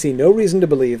 I see no reason to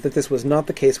believe that this was not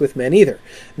the case with men either.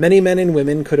 Many men and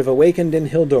women could have awakened in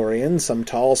Hildorian, some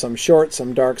tall, some short,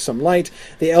 some dark, some light.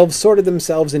 The elves sorted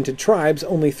themselves into tribes,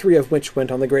 only 3 of which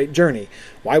went on the great journey.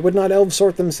 Why would not elves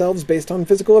sort themselves based on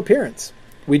physical appearance?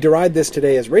 We deride this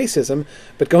today as racism,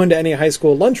 but go into any high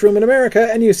school lunchroom in America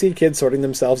and you see kids sorting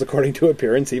themselves according to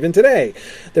appearance even today.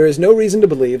 There is no reason to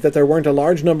believe that there weren't a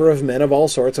large number of men of all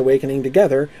sorts awakening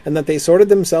together, and that they sorted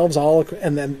themselves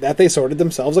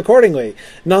accordingly.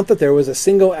 Not that there was a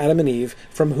single Adam and Eve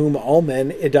from whom all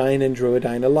men, Edain and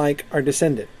Druidine alike, are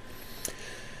descended.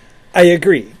 I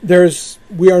agree.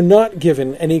 We are not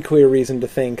given any clear reason to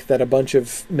think that a bunch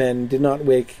of men did not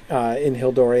wake in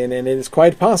Hildorian, and it is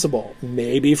quite possible.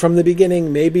 Maybe from the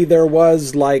beginning, maybe there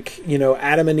was,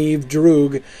 Adam and Eve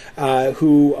Droog,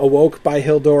 who awoke by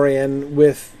Hildorian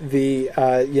with the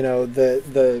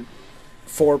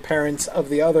 4 parents of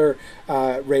the other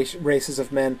races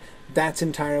of men. That's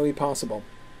entirely possible.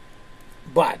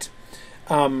 But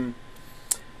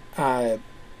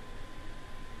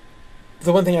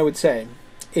the one thing I would say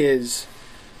is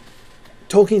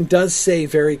Tolkien does say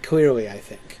very clearly, I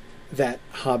think, that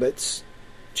hobbits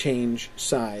change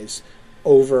size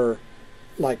over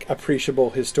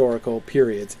appreciable historical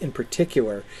periods. In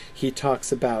particular, he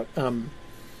talks about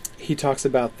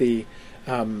the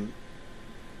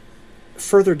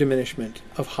further diminishment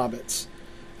of hobbits.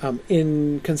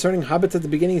 In concerning hobbits at the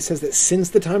beginning, he says that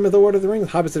since the time of the Lord of the Rings,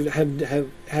 hobbits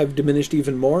have diminished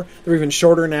even more. They're even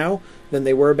shorter now than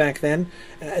they were back then.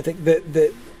 And I think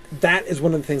that is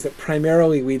one of the things that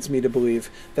primarily leads me to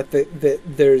believe that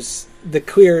there's the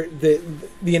clear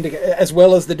as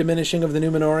well as the diminishing of the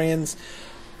Númenóreans.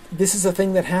 This is a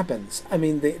thing that happens. I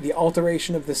mean, the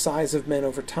alteration of the size of men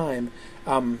over time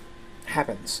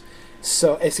happens.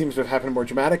 So it seems to have happened more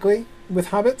dramatically with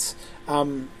hobbits.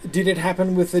 Did it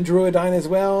happen with the Druidine as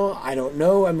well? I don't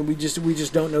know. I mean, we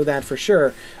just don't know that for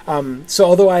sure. So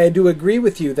although I do agree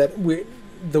with you that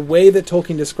the way that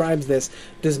Tolkien describes this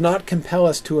does not compel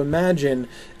us to imagine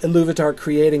Iluvatar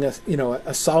creating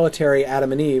a solitary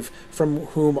Adam and Eve from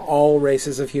whom all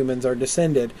races of humans are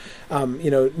descended,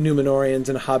 Númenóreans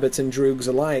and hobbits and droogs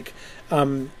alike,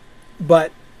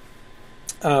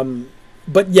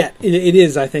 but yet it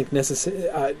is, I think,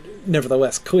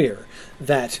 nevertheless clear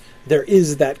that there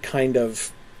is that kind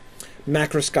of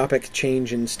macroscopic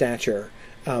change in stature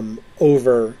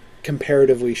over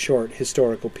comparatively short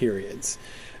historical periods.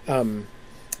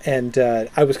 And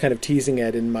I was kind of teasing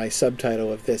Ed in my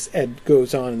subtitle of this. Ed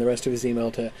goes on in the rest of his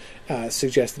email to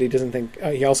suggest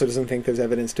that he also doesn't think there's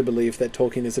evidence to believe that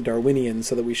Tolkien is a Darwinian,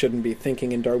 so that we shouldn't be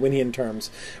thinking in Darwinian terms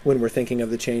when we're thinking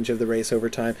of the change of the race over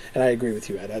time. And I agree with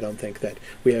you, Ed. I don't think that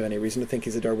we have any reason to think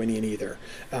he's a Darwinian either.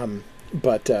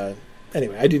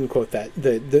 Anyway, I didn't quote that,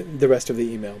 the rest of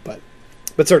the email, but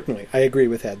certainly I agree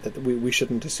with Ed that we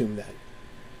shouldn't assume that.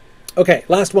 Okay,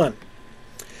 last one.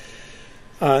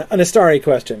 An Astari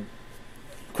question.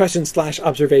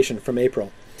 Question/observation from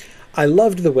April. I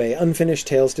loved the way Unfinished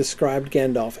Tales described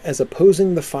Gandalf as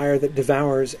opposing the fire that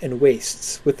devours and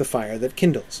wastes with the fire that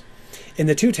kindles. In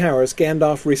The Two Towers,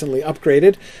 Gandalf, recently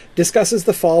upgraded, discusses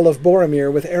the fall of Boromir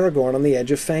with Aragorn on the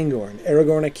edge of Fangorn.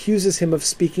 Aragorn accuses him of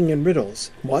speaking in riddles.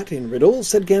 What, in riddles?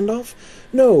 Said Gandalf.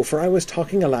 No, for I was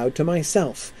talking aloud to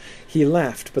myself. He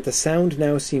laughed, but the sound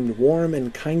now seemed warm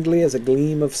and kindly as a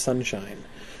gleam of sunshine.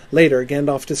 Later,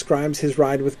 Gandalf describes his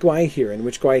ride with Gwaihir, in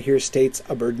which Gwaihir states,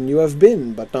 "A burden you have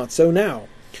been, but not so now.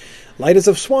 Light as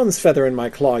a swan's feather in my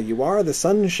claw you are, the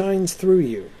sun shines through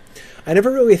you." I never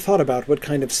really thought about what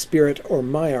kind of spirit or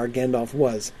Maiar Gandalf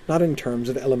was, not in terms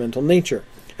of elemental nature.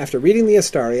 After reading the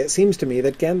Astari, it seems to me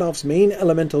that Gandalf's main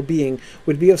elemental being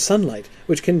would be of sunlight,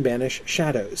 which can banish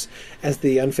shadows. As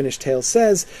the Unfinished Tale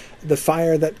says, the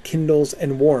fire that kindles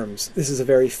and warms. This is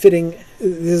very fitting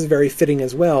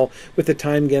as well with the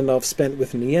time Gandalf spent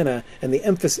with Nienna and the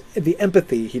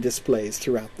empathy he displays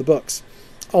throughout the books.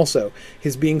 Also,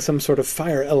 his being some sort of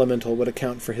fire elemental would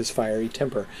account for his fiery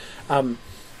temper.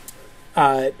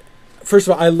 First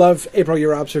of all, I love, April,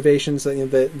 your observations,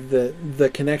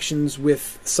 the connections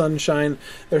with Sunshine.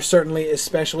 There's certainly,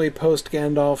 especially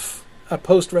post-Gandalf,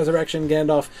 post-resurrection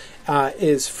Gandalf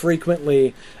is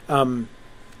frequently, the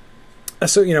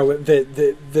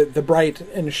bright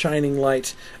and shining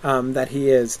light that he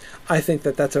is. I think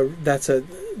that's a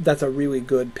really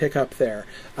good pickup there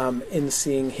in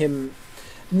seeing him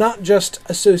not just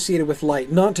associated with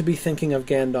light, not to be thinking of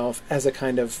Gandalf as a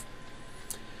kind of,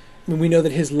 we know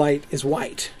that his light is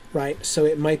white, right? So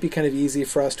it might be kind of easy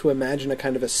for us to imagine a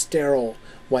kind of a sterile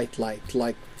white light,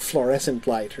 like fluorescent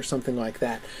light or something like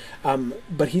that.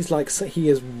 But he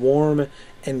is warm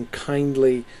and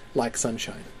kindly like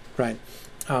sunshine, right?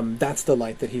 That's the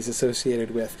light that he's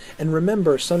associated with. And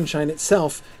remember, sunshine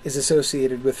itself is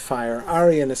associated with fire.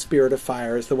 Aryan, a spirit of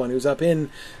fire, is the one who's up in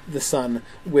the sun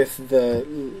with the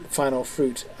final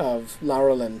fruit of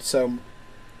Laurelin. So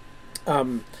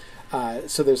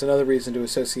there's another reason to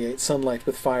associate sunlight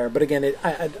with fire. But again,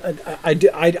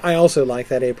 I also like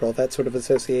that, April, that sort of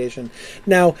association.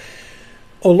 Now,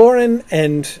 Olorin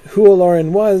and who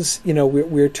Olorin was,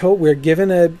 we're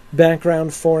given a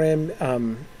background for him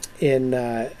in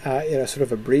sort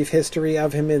of a brief history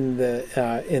of him in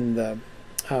the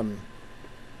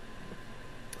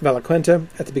Valaquenta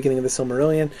at the beginning of the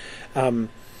Silmarillion,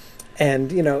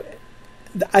 and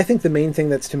I think the main thing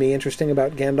that's to me interesting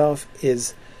about Gandalf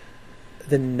is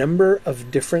the number of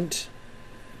different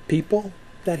people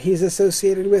that he's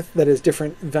associated with, that is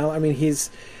different. He's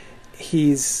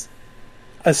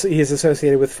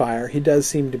associated with fire. He does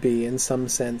seem to be, in some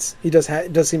sense, he does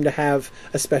seem to have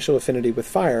a special affinity with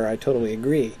fire. I totally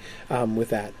agree with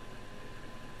that.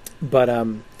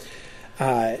 But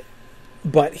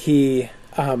he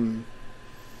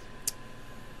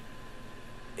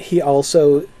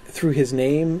also, through his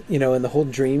name, and the whole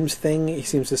dreams thing, he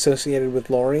seems associated with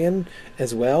Lorien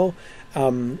as well.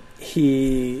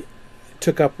 He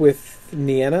took up with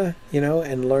Nienna,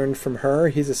 and learned from her.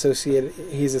 He's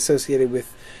associated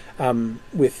with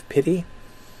pity,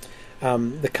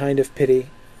 the kind of pity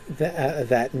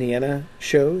that Nienna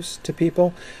shows to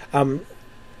people. In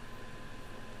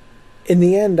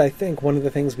the end, I think one of the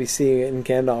things we see in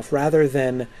Gandalf, rather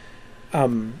than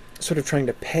sort of trying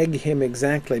to peg him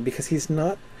exactly, because he's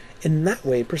not in that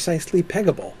way precisely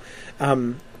peggable,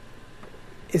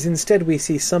 is instead we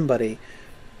see somebody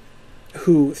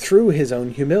who, through his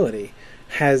own humility,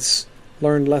 has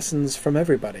learned lessons from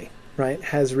everybody, right?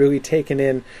 Has really taken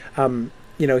in,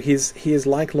 he is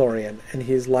like Lorien, and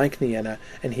he's like Nienna,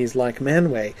 and he's like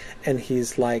Manwë, and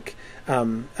he's like,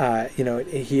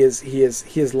 he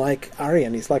is like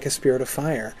Aryan. He's like a spirit of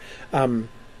fire.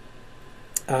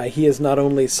 he is not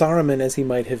only Saruman as he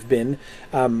might have been.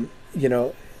 You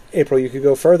know, April, you could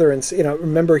go further and, you know,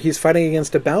 remember he's fighting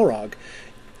against a Balrog.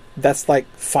 That's like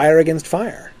fire against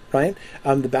fire, right?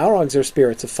 The Balrogs are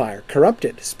spirits of fire,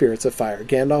 corrupted spirits of fire.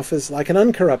 Gandalf is like an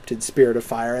uncorrupted spirit of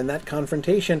fire, and that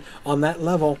confrontation on that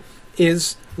level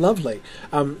is lovely.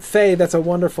 Faye, that's a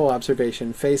wonderful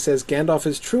observation. Faye says Gandalf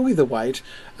is truly the white,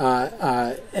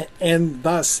 and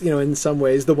thus, you know, in some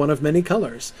ways, the one of many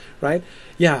colors, right?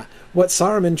 Yeah, what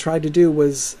Saruman tried to do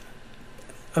was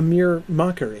a mere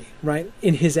mockery, right?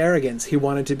 In his arrogance, he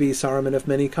wanted to be Saruman of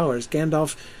many colors.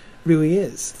 Gandalf really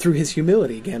is, through his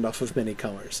humility, Gandalf of many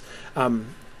colors.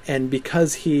 And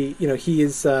because he, you know, he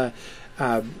is,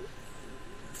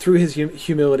 through his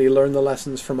humility, learned the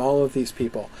lessons from all of these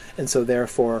people, and so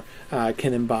therefore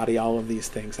can embody all of these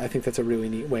things. I think that's a really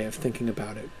neat way of thinking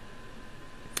about it.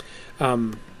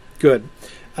 Good.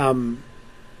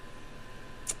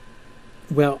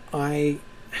 Well, I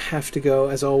have to go,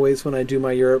 as always, when I do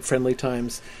my Europe-friendly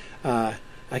times. I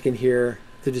can hear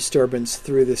the disturbance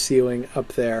through the ceiling up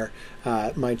there.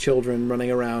 My children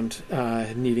running around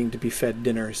needing to be fed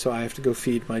dinner, so I have to go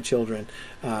feed my children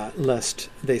lest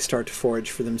they start to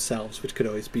forage for themselves, which could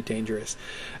always be dangerous.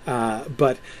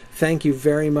 But thank you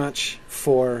very much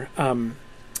for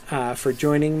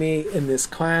joining me in this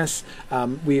class.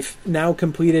 We've now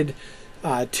completed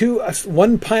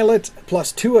one pilot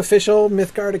plus 2 official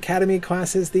Mythgard Academy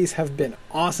classes. These have been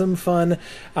awesome fun.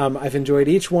 I've enjoyed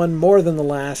each one more than the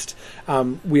last.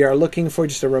 We are looking for,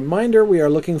 just a reminder, we are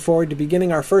looking forward to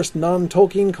beginning our first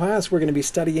non-Tolkien class. We're going to be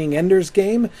studying Ender's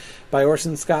Game by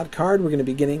Orson Scott Card. We're going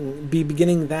to be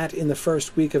beginning that in the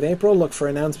first week of April. Look for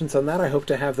announcements on that. I hope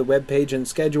to have the webpage and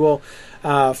schedule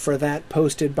for that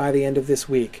posted by the end of this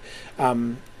week.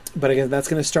 But again, that's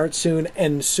going to start soon,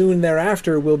 and soon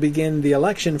thereafter we'll begin the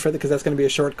election for because that's going to be a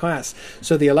short class.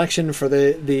 So the election for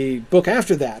the book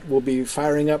after that will be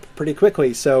firing up pretty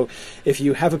quickly. So if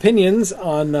you have opinions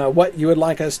on what you would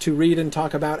like us to read and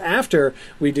talk about after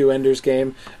we do Ender's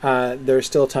Game, there's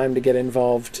still time to get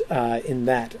involved in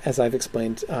that, as I've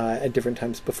explained at different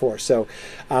times before. So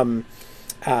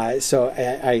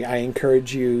I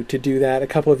encourage you to do that. A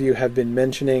couple of you have been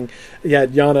mentioning,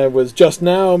 Yana was just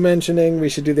now mentioning we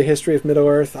should do the history of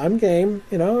Middle-earth. I'm game.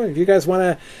 You know, if you guys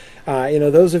want to,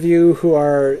 those of you who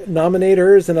are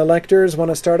nominators and electors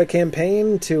want to start a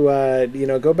campaign to,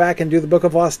 go back and do the Book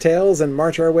of Lost Tales and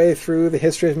march our way through the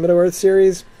history of Middle-earth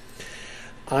series,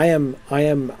 I am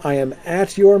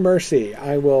at your mercy.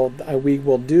 We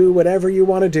will do whatever you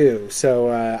want to do. So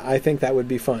I think that would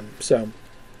be fun. So.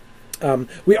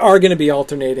 We are going to be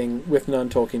alternating with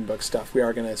non-Tolkien book stuff. We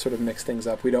are going to sort of mix things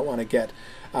up. We don't want to get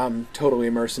totally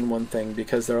immersed in one thing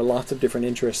because there are lots of different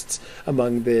interests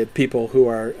among the people who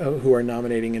are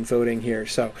nominating and voting here.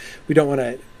 So we don't want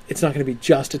to. It's not going to be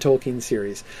just a Tolkien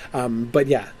series. But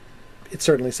yeah, it's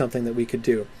certainly something that we could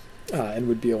do and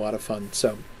would be a lot of fun.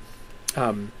 So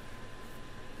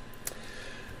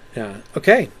yeah,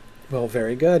 okay. Well,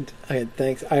 very good.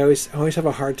 Thanks. I always have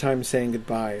a hard time saying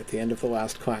goodbye at the end of the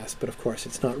last class, but of course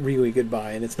it's not really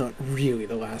goodbye, and it's not really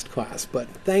the last class. But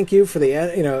thank you for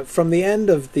the from the end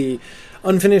of the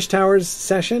Unfinished Towers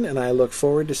session, and I look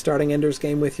forward to starting Ender's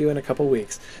Game with you in a couple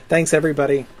weeks. Thanks,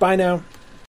 everybody. Bye now.